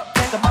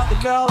 Think about the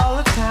girl all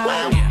the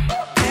time.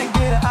 Can't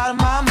get it out of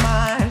my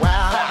mind.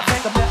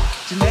 Think about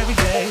it every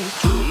day.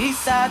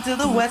 East side to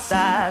the west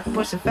side,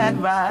 pushing fat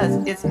rides,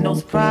 it's no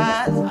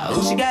surprise.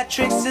 She got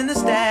tricks in the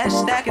stash,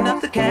 stacking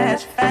up the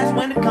cash, fast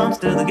when it comes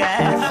to the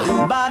gas.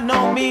 By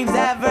no means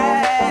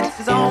average,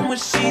 it's on when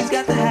she's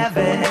got to have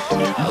it.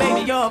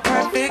 Baby, you're a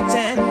perfect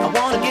 10, I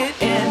wanna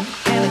get in,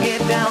 can I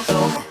get down so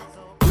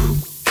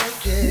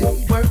work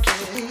it, work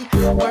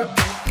it, work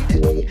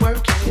it,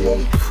 work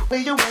it. Where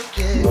you work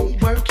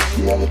it, work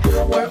it,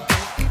 work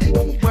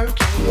it, work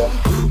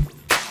it.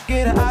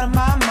 get it out of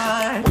my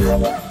mind.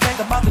 Think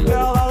about the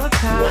girl all the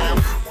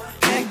time.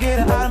 Can't get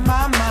it out of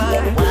my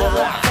mind.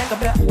 Think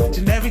about each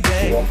and every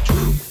day. Work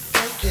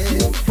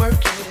it,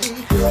 work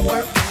it,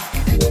 work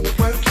it,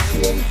 work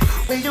it.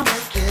 Where you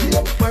work it,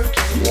 work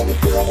it,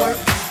 work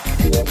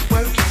it,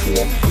 work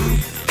it.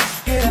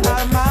 Get it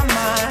out of my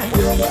mind.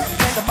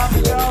 Think about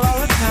the girl all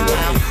the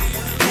time.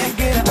 Can't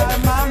get it out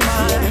of my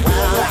mind.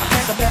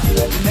 Think about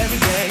each and every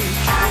day.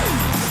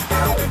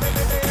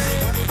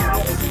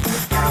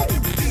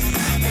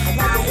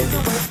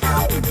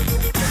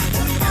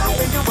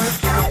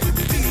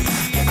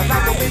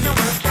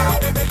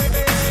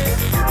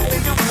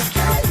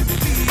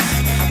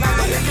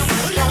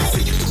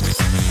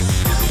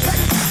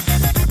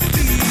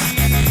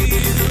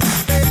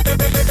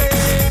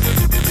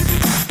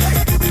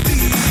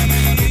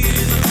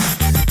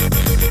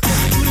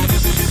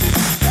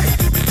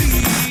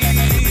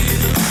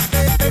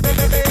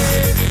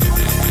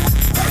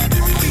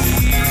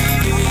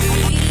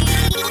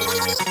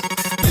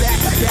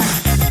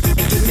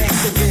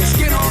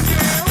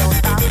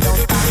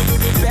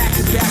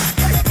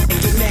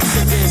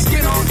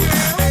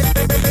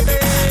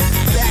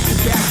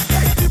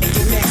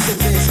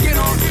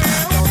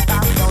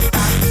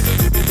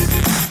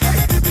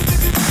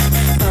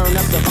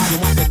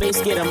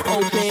 Get them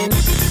open.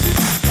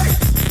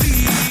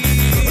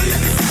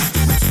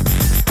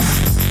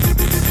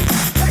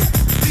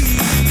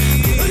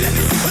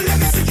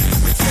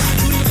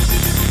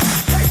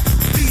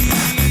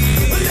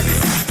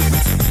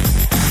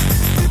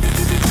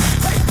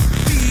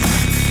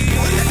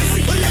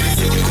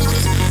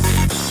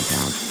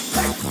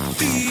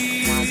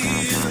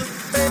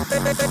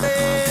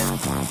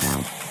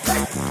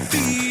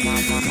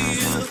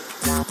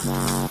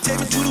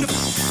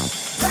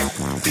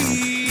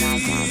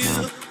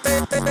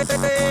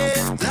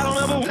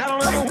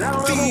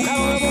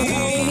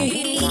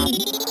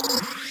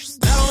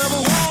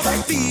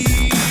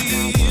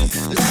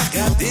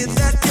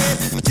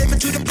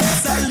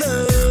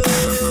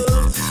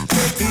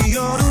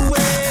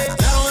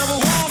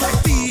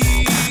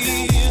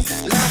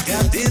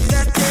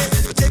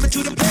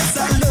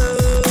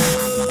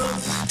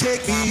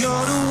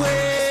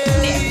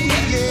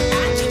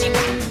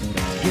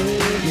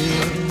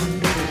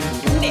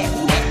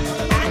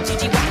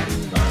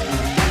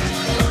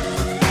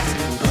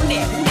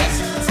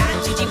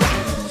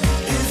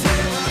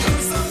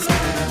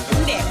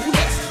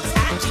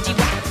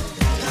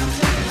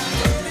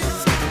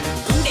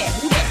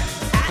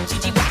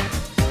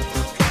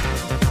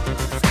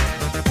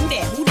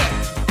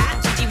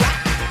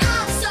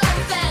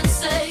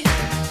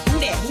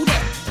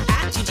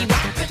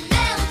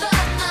 Remember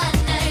my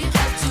name,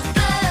 have to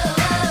go.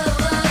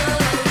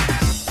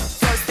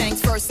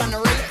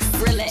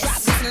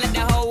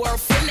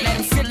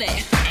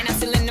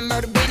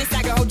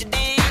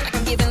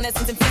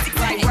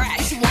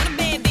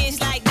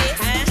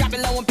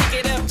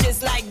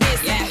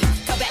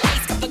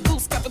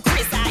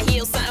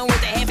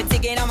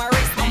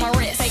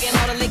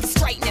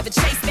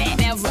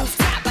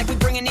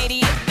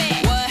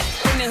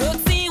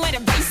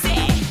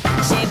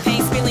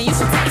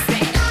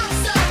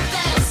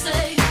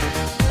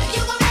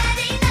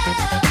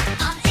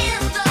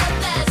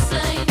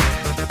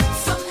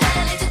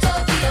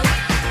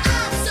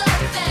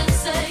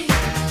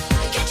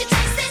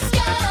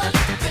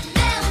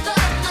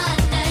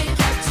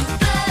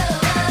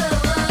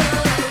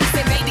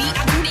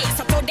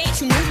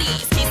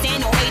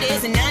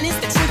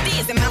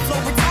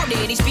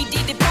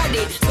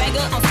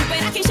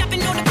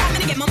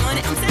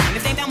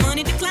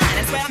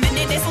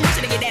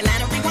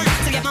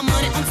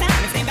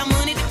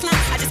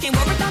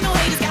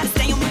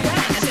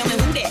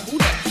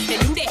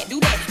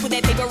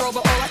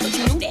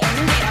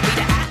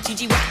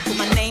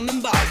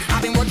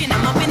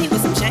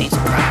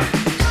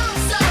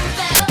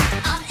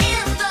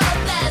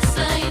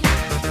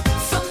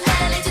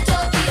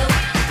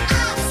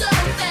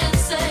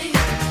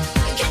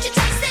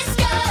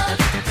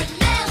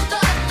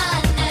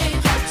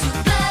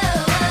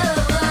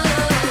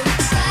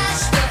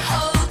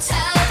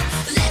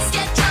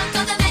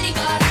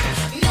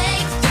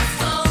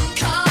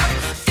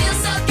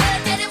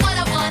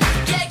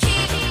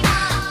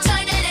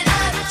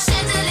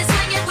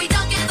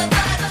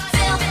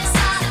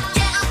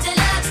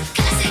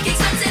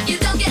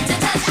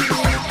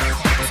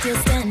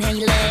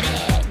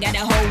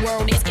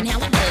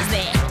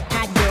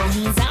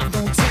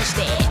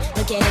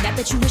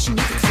 that you wishing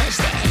you could clutch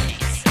that.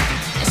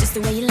 That's just the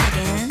way you like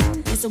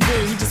it. You're so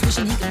good, you just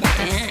wishing he could rock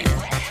it.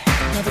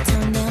 Never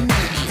turn down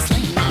none of these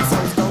ladies.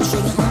 Hoes go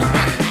sugar on the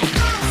run.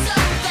 I'm so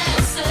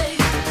fancy.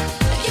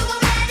 You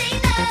already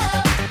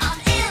know I'm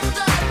in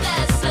the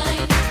fast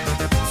lane.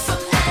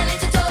 From LA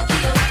to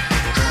Tokyo,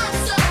 I'm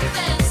so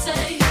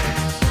fancy.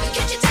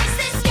 Can't you taste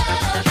this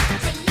girl?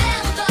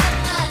 Remember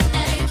my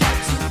name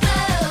to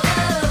blow.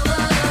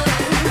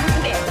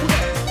 They do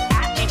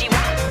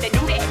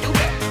that, do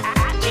that.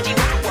 Gigi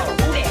Rock, whoa,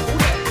 do that, do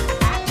that.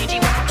 Gigi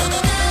Rock, do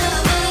that,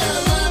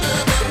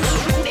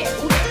 do that.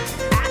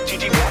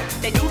 Gigi Rock,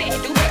 they do that,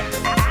 do that.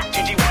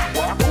 Gigi Rock,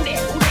 whoa, do that,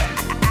 do that.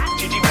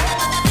 Gigi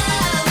Rock,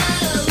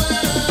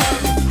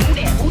 do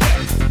that, do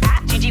that.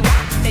 Gigi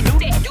Rock, they do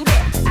that, do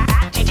that.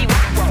 Gigi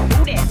Rock, whoa, do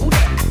that, do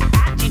that.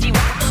 Gigi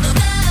Rock, do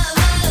that,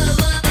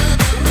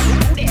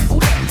 do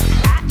that.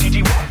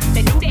 Gigi Rock,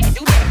 they do that,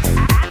 do that.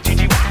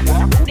 Gigi Rock,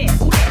 whoa, do that,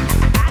 do that.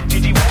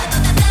 Gigi Rock.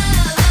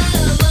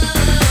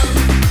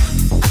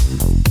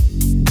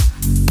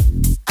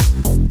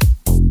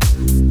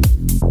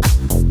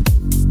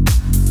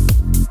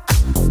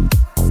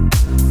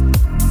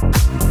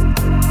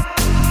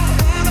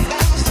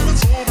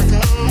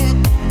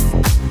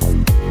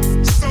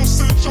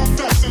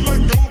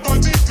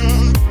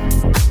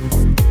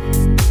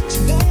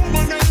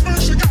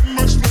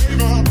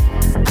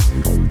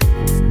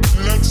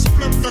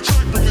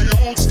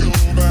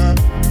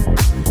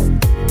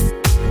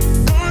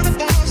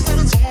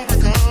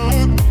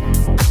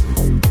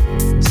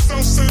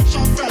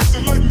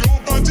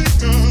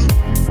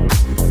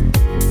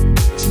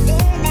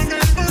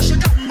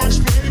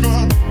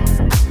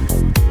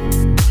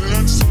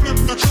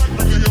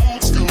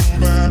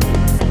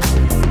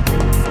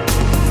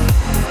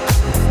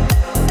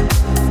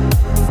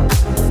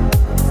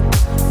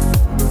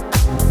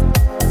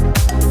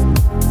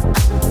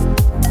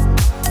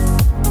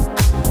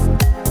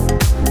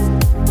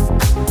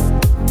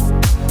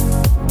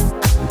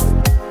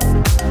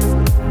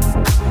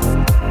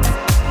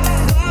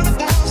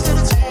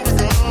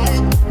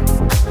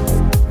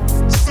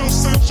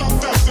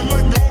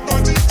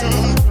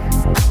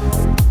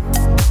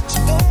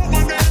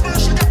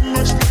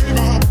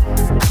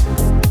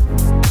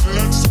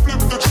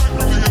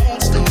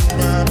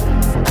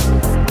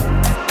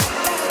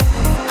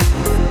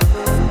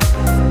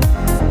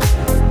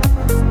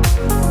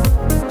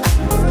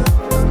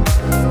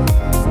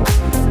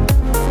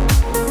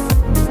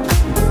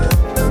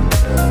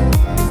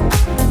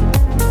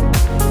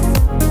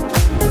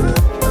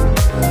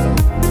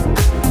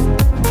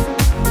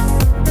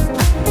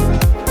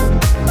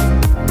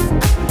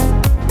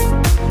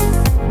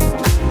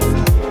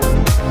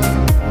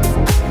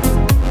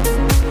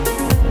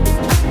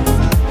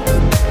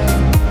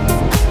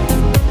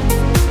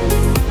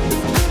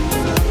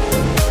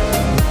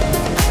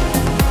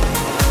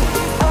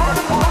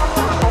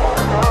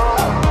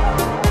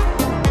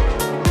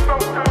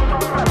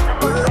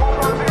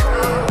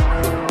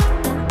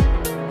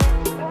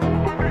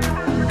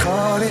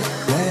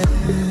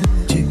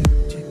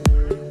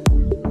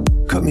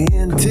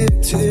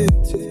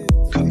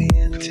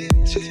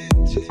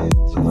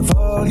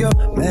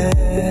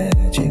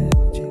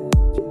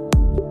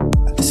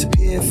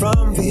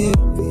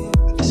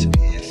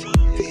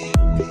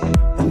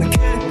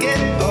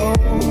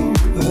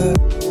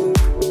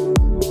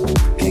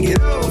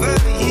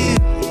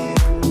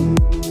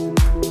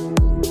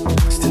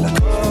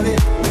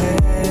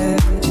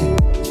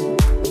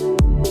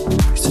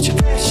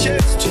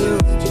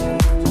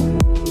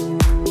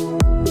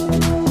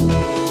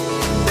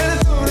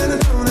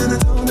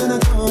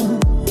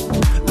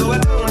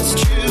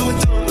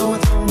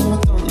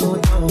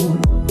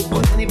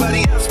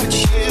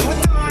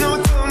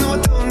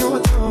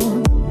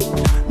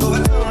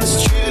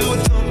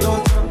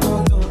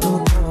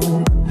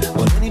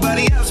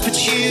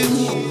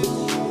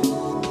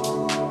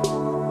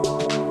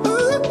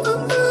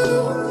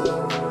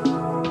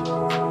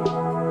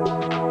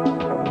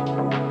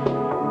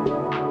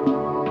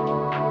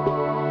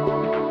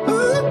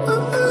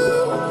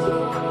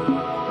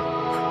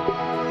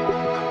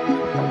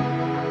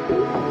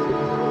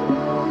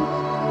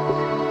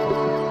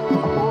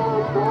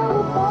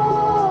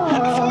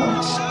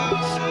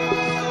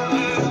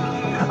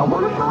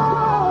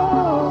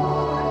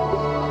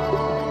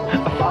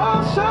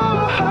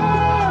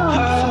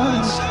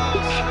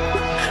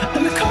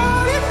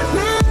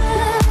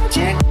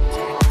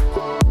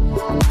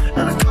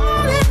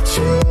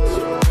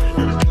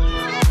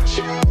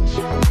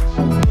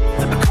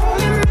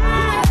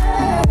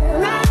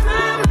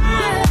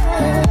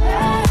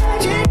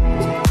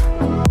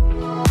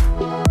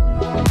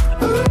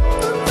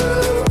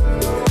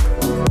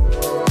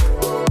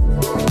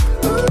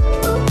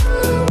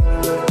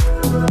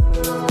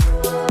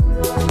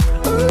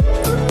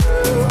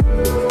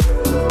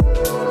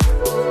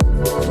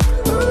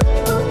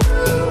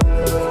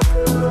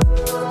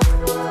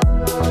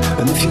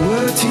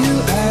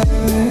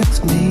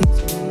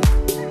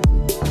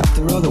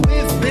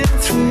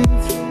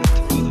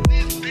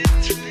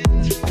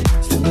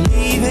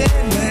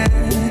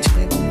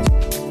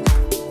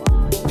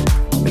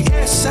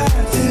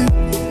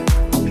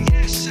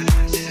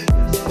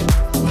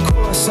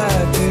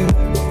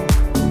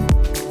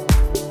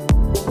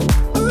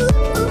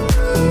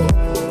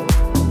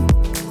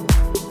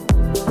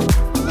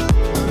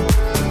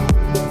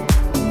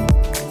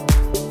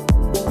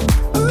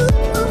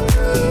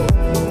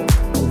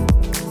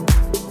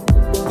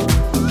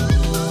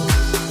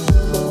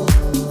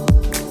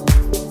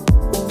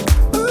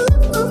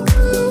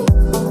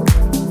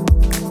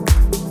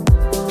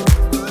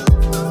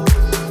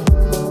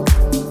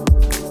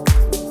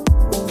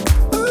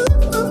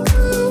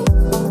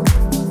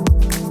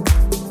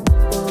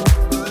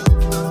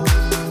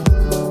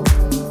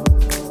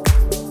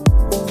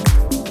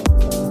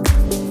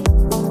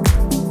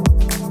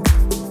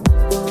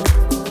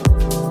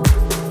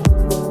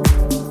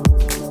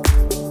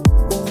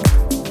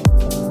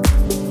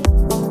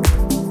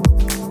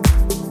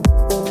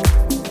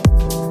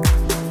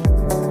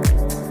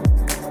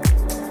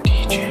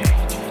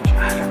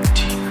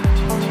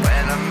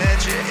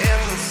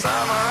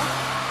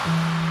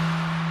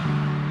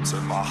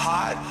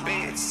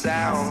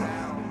 sound.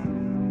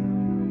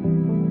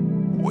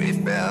 We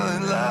fell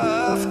in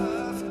love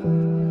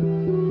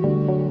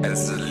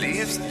as the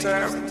leaves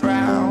turn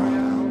brown,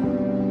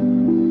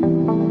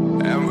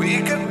 and we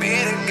could be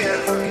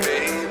together,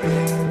 baby,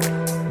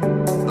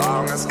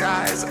 long as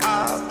skies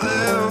are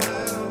blue.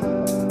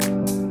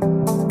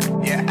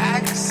 You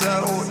act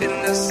so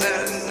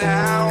innocent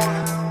now,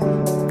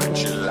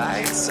 but you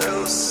lied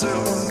so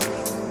soon.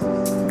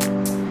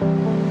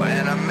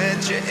 When I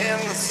met you in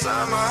the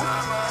summer,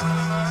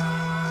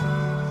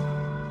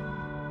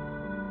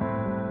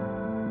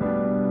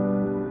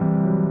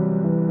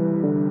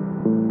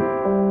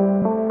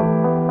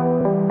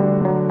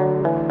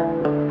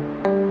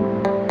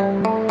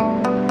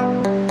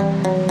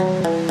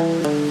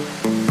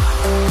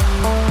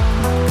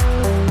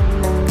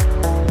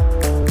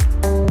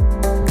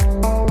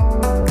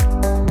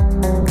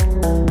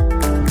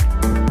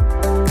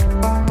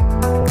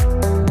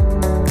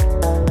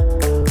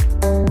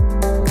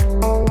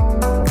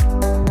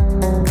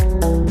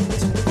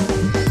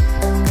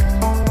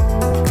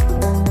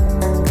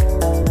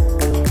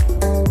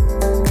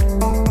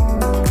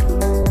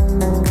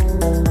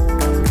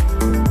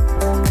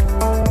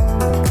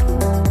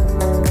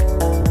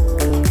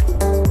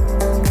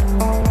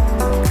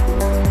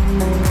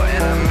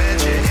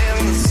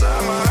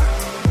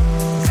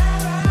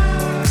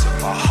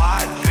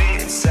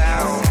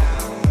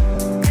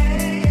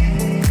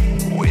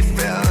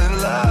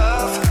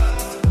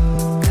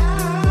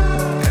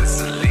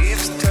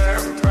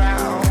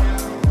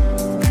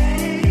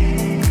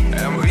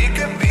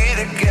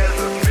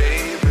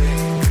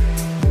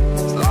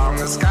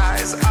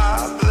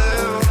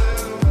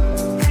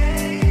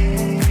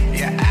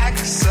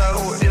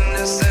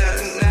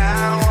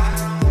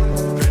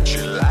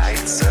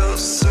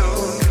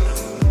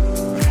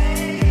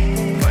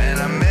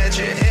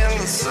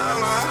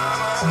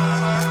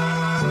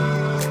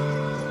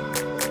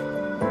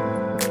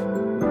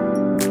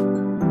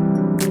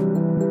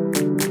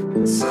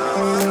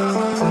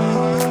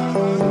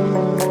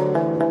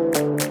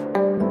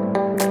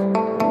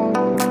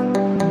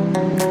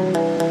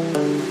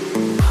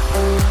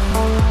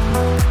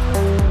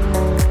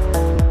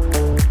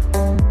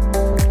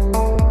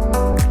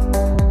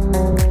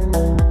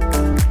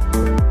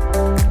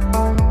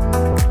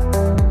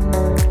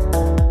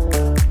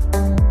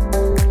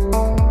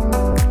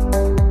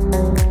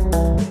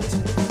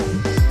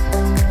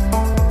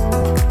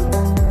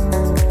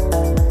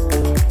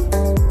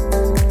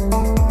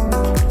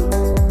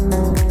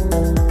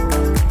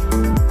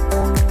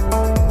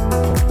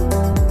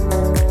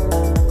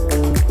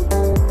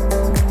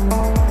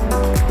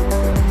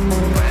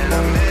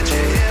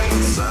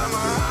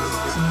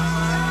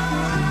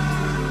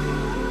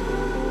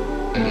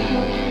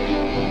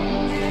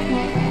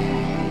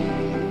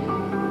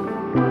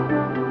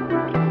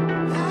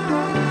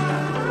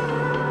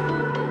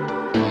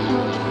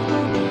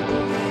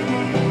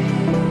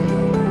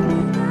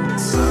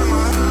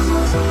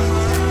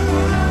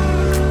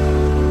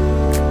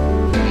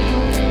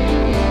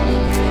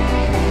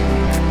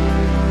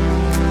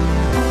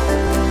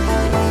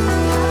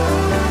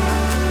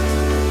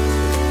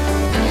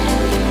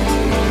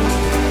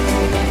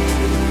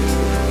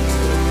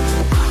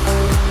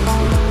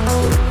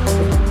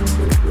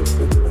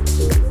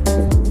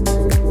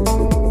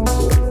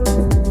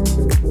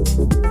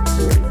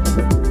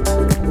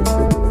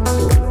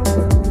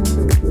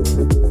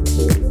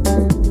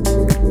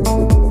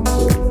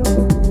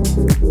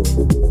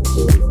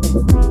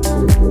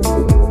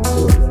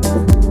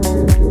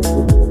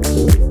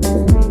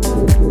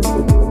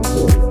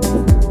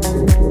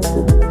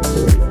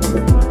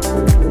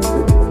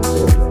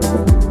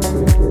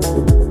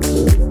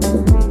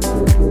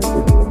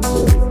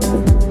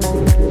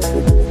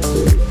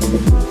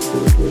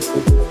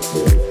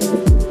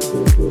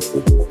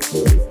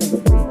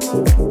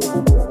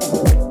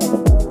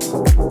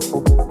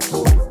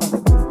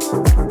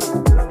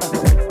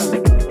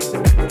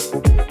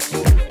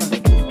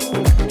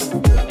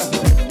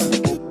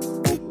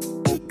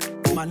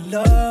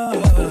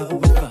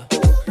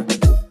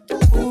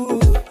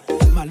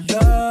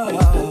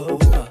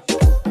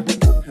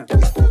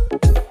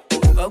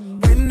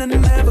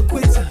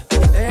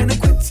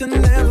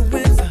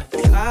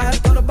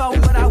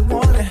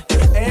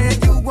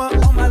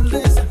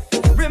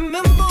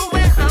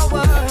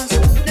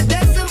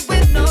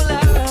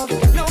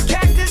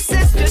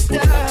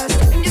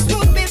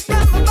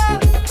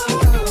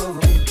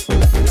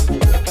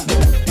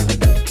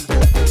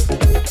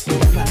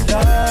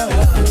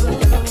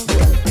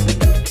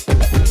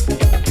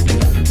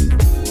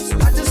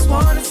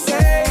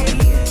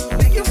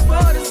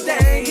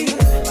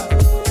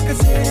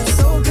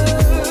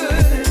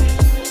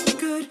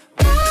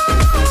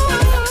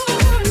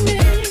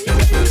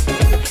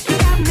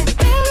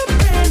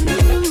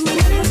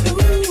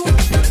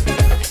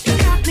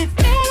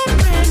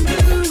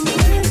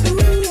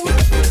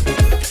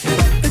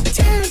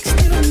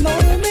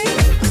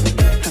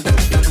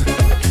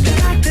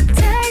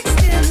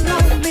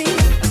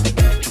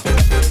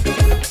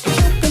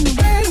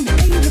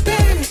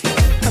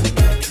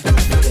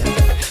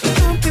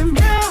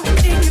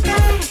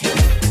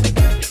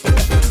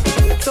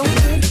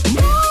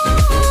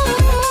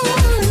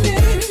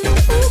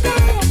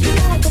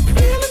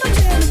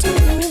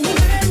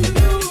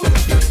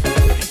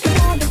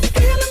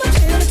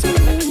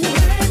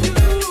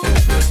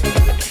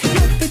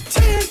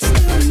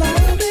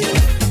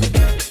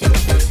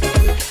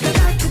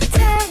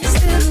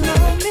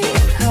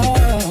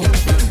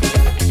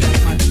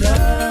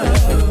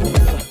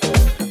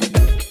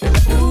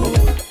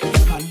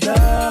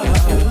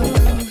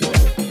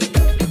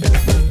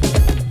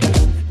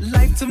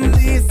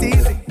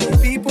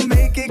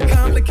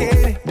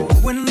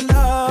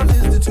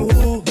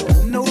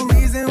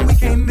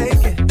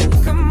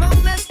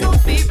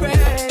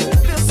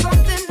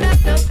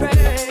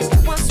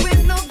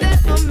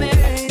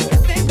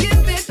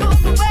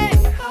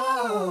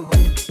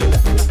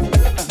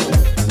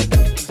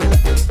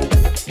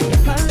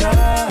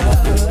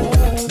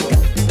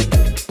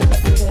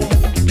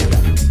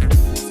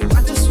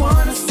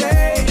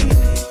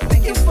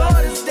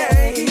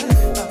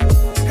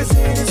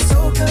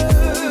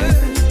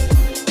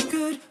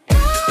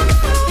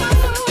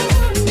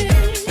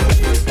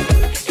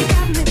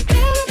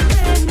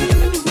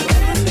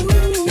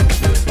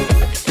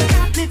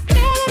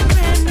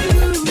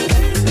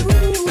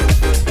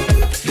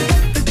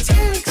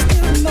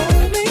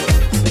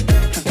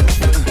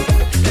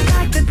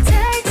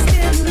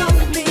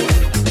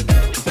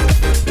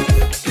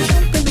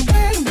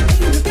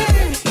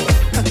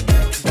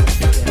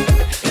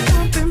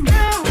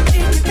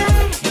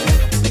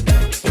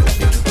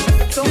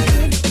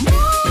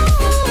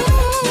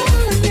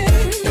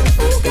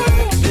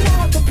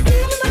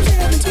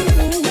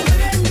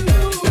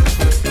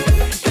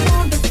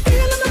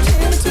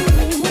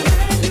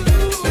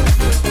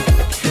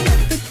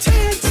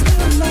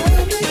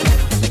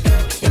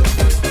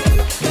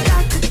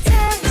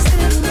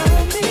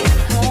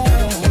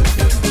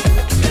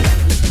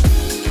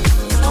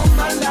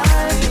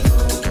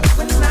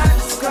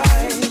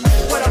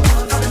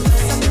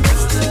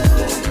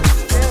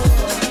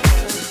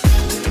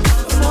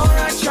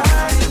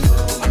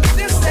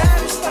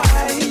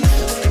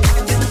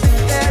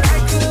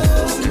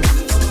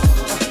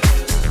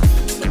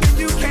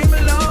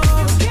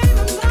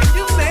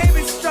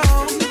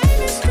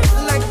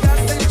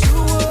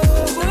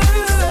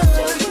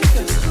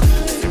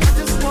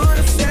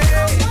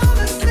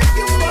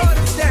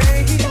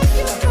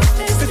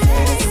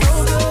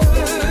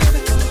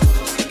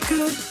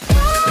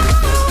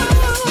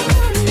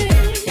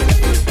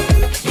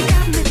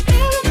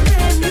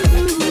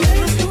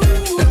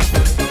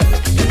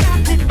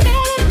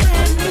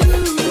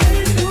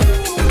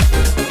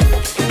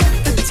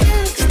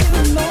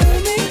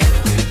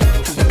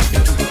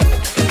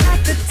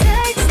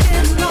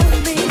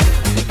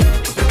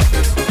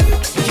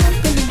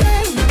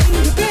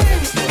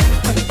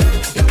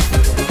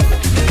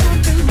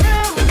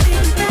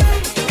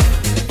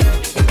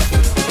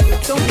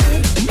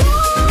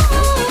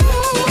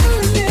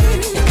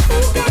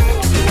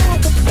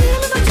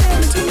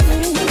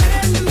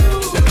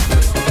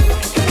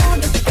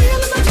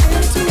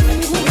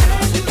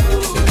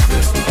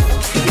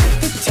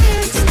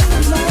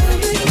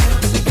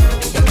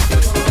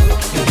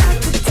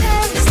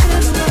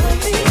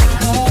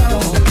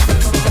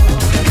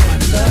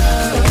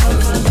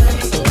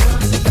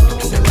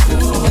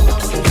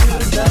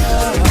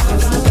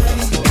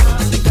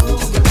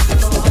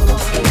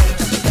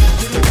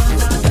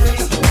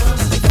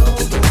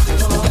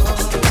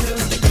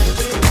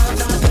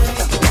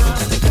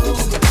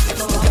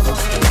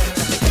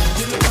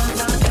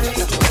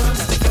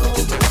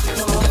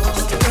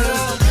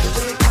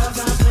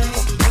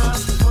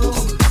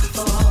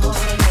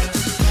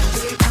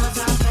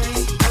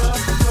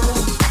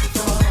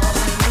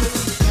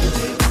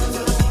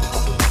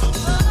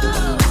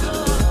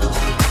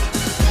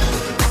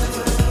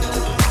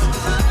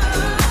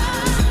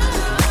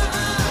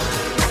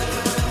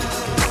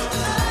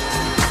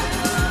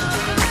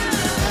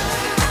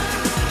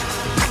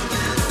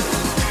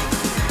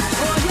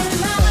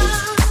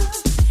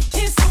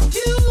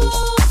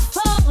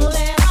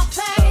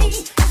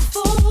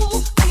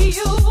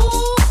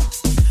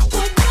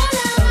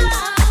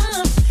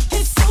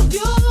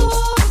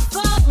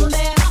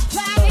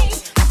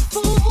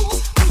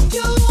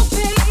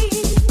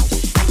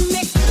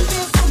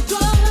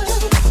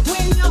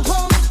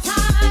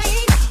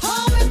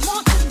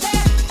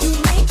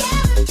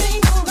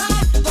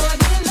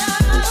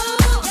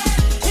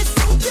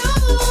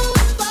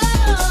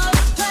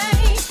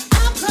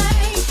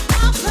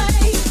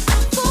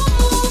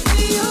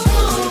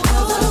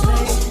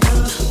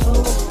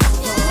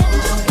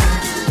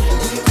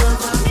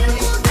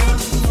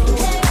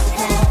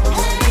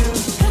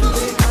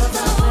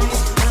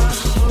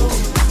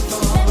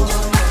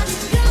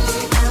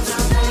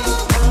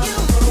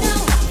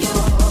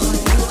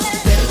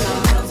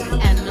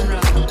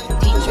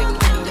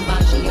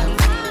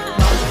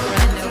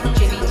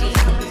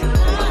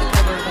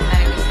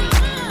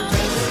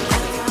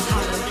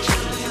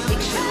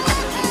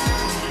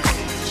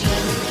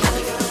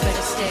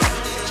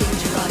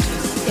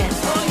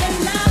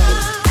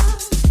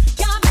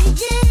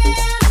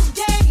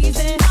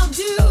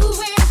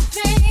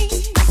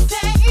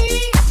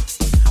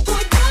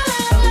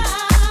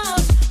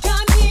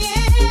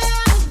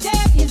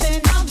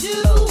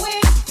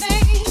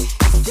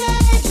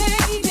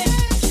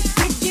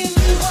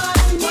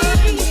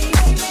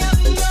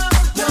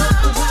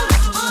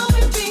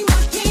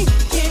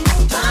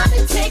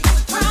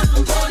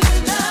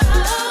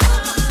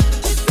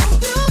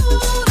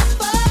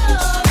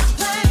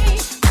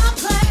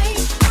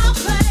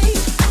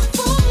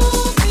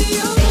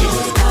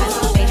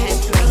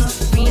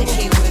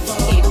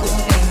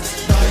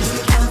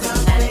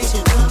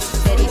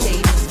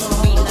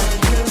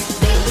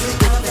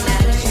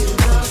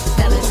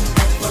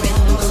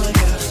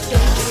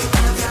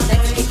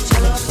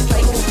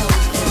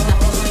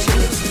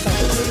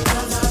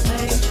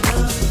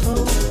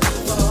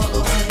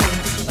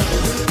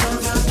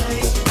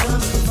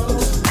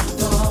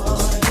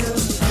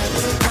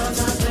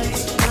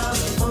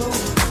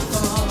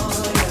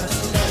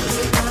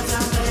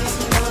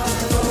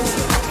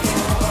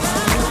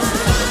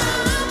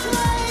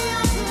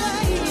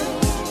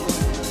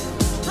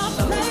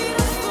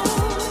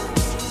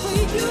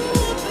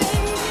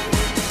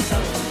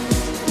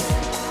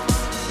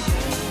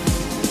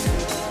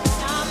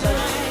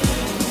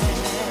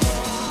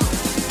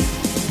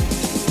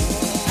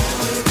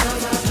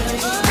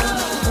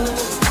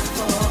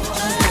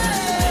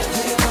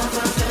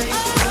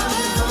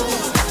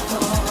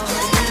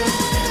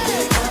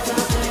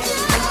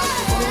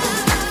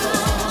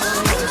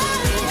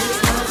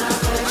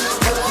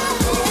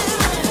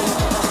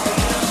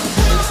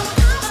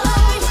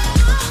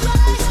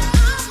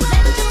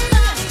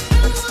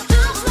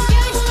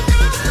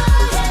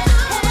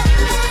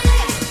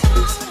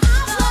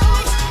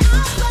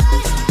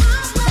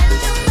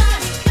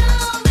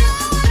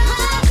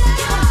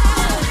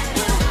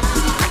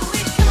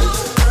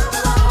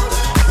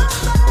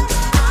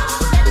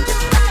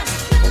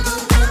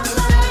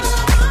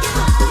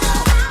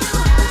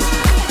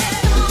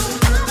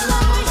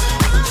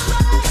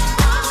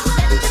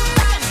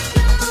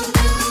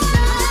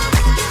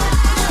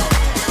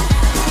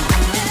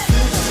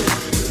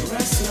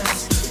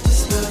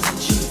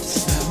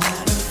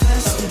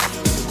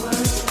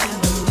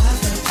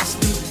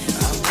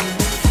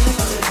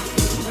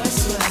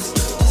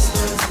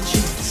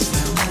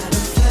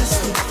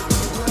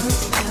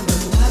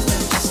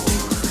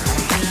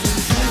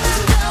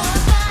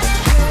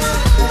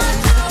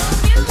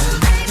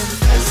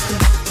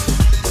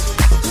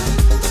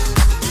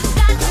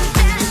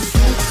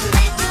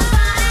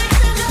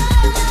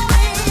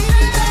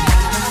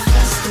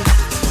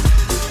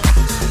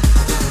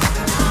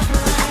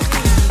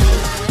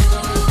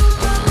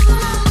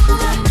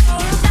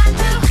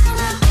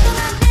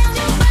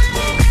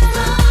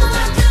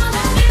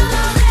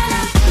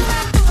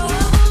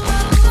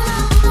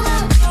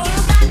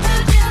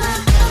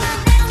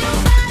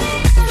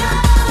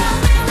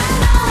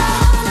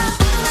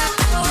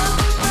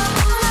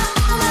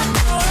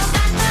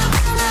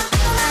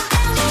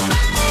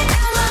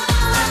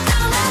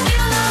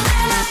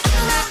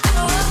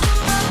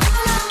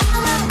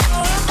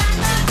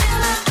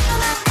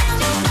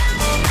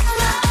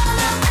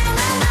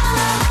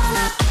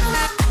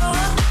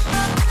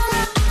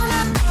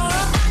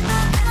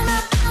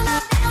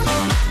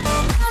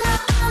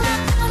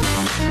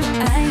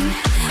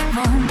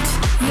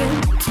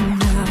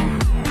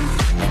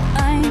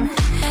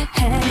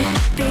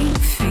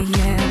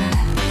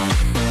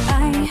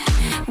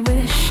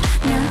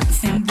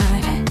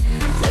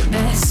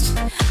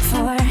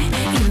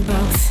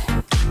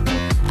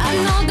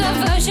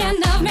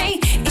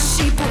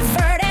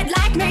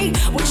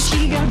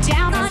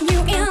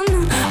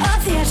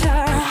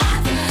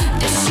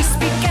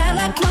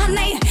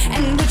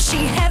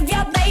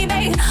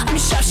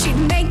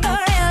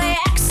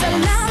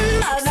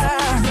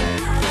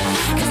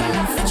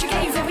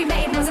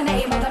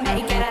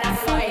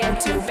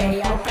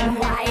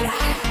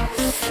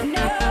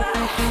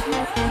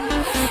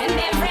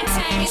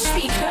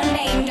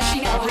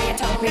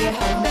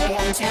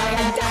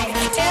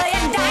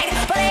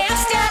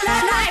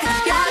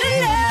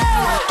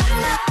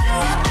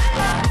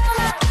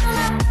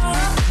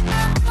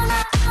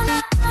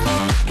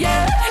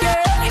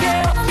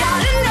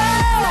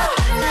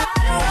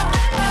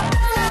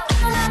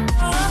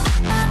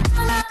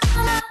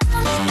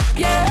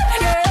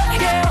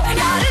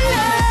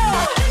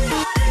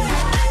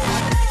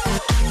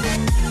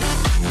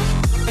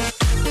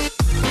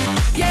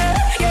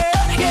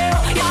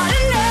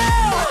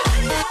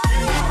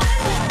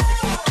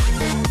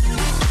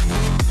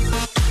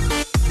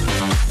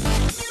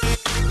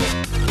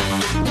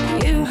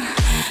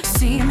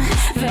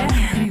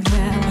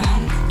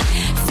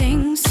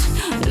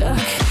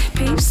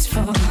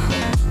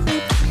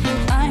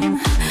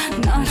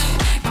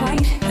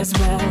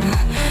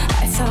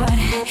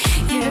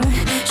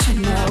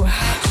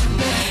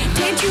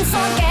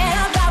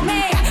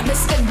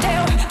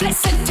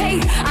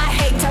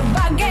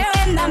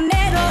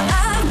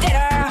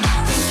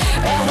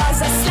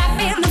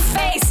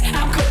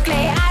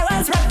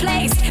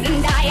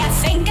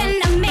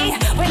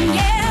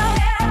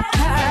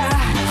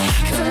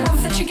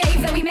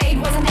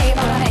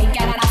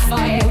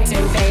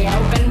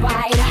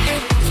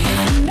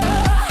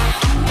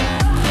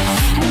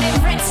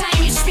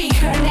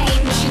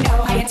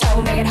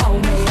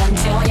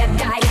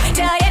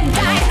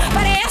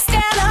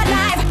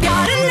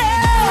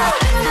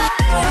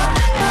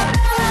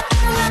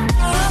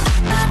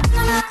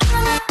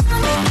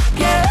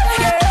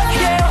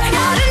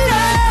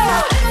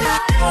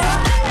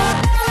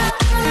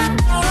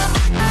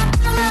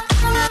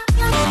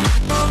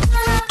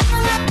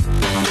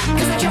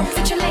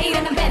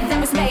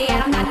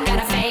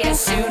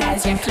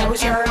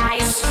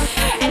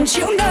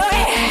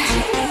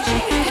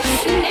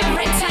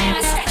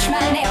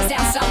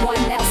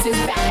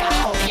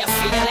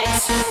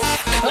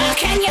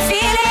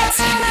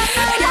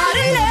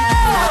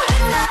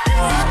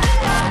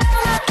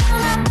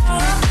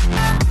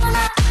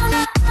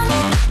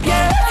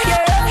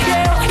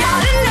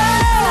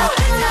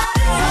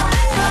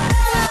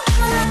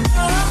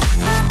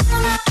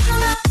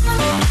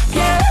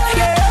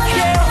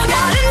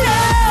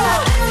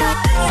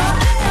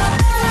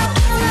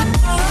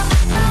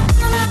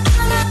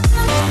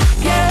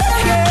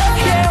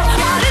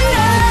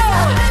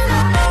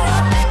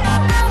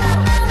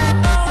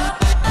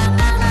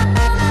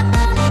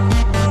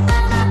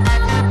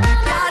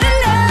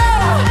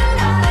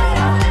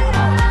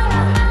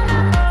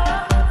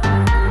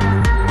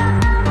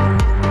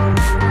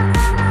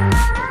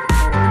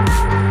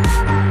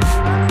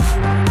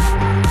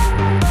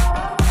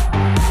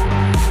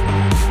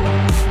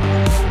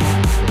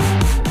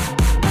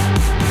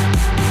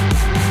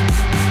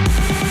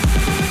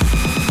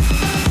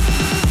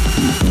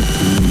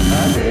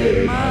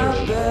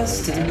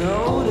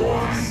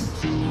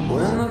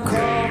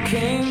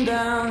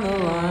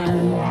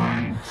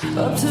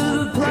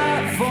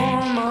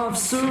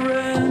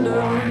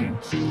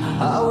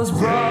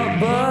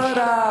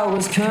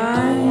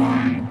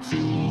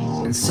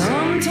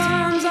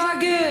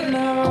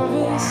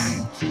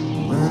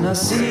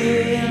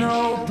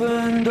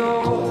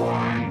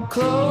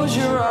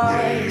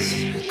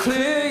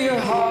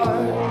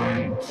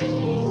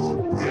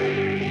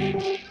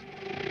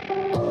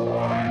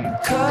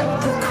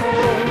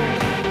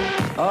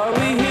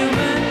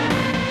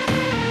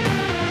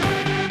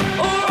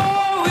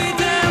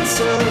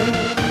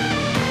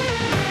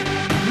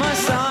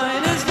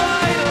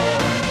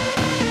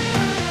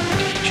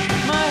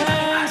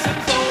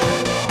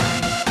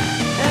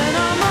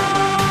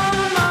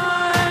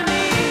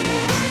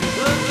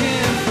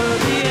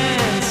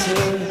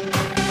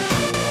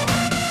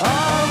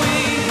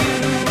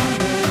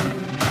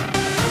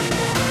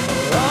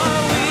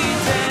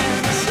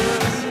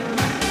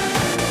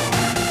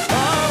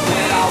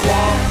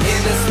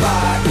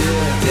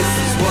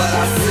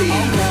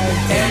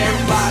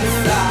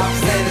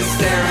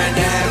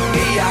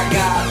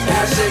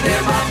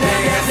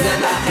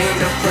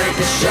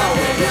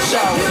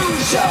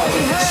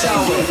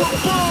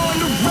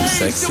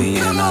 Sexy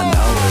and I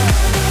know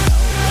it.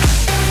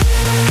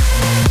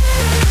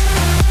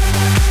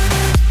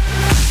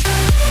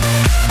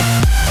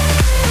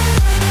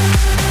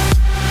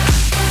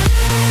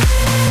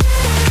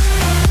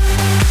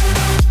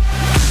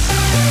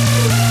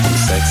 I'm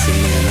sexy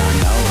and I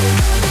know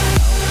it.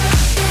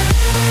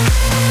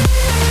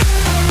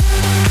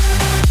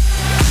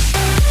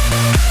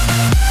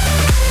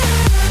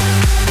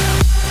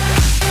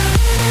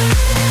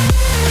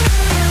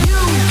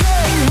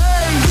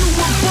 You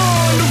were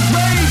born to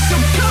raise, so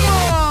come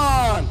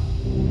on.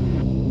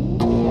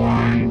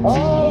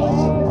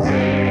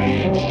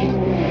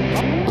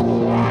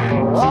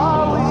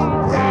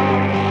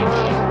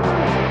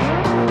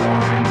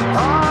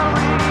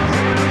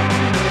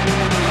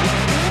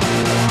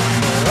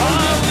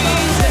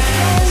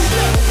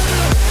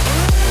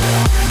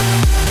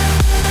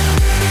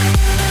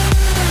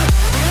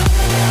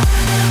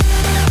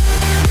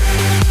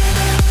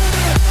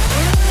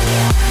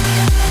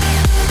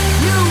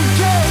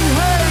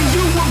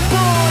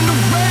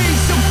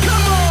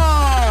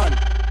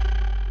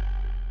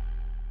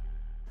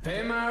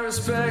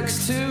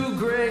 respects to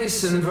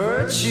grace and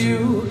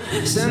virtue.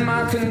 Send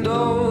my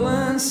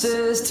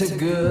condolences to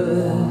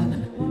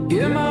good.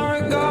 Give my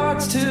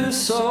regards to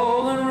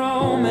soul and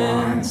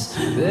romance.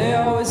 They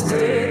always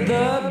did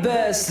the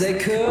best they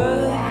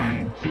could.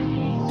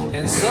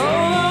 And so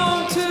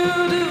long to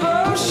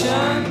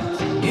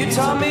devotion. You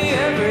taught me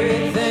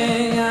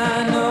everything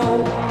I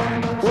know.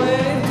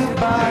 Wave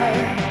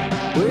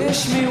goodbye,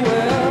 wish me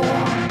well.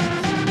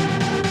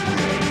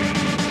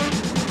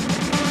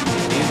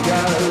 You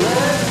gotta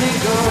let me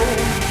go.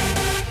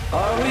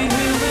 Are we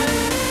human?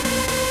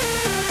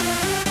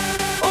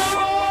 Or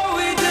are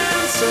we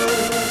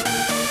dancers?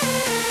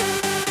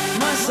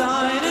 My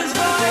sign is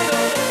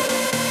vital.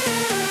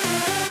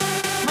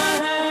 My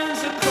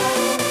hands are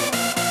cold.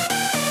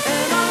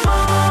 And I'm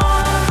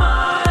on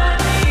my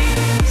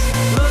knees,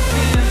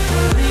 looking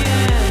for the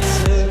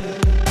answer.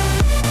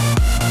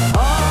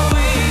 Are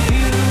we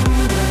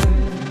human?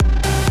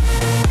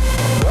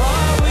 Or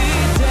are we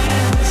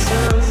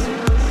dancers?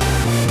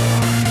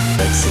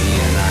 Sexy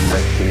and I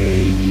know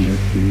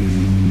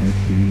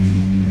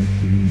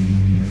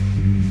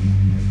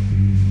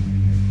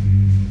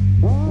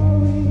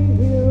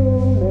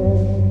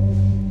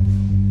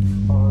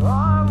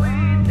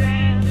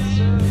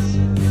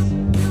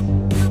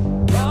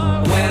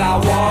When I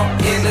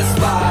walk in the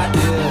spot,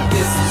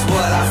 this is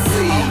what I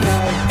see.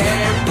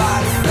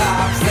 Everybody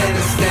stops and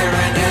is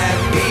staring at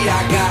me.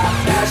 I got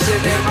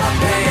passion in my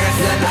pants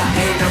and I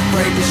ain't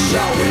afraid to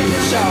show it,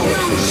 show it,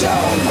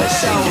 show it,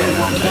 show it.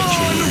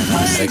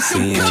 I'm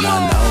sexy and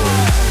I know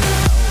it.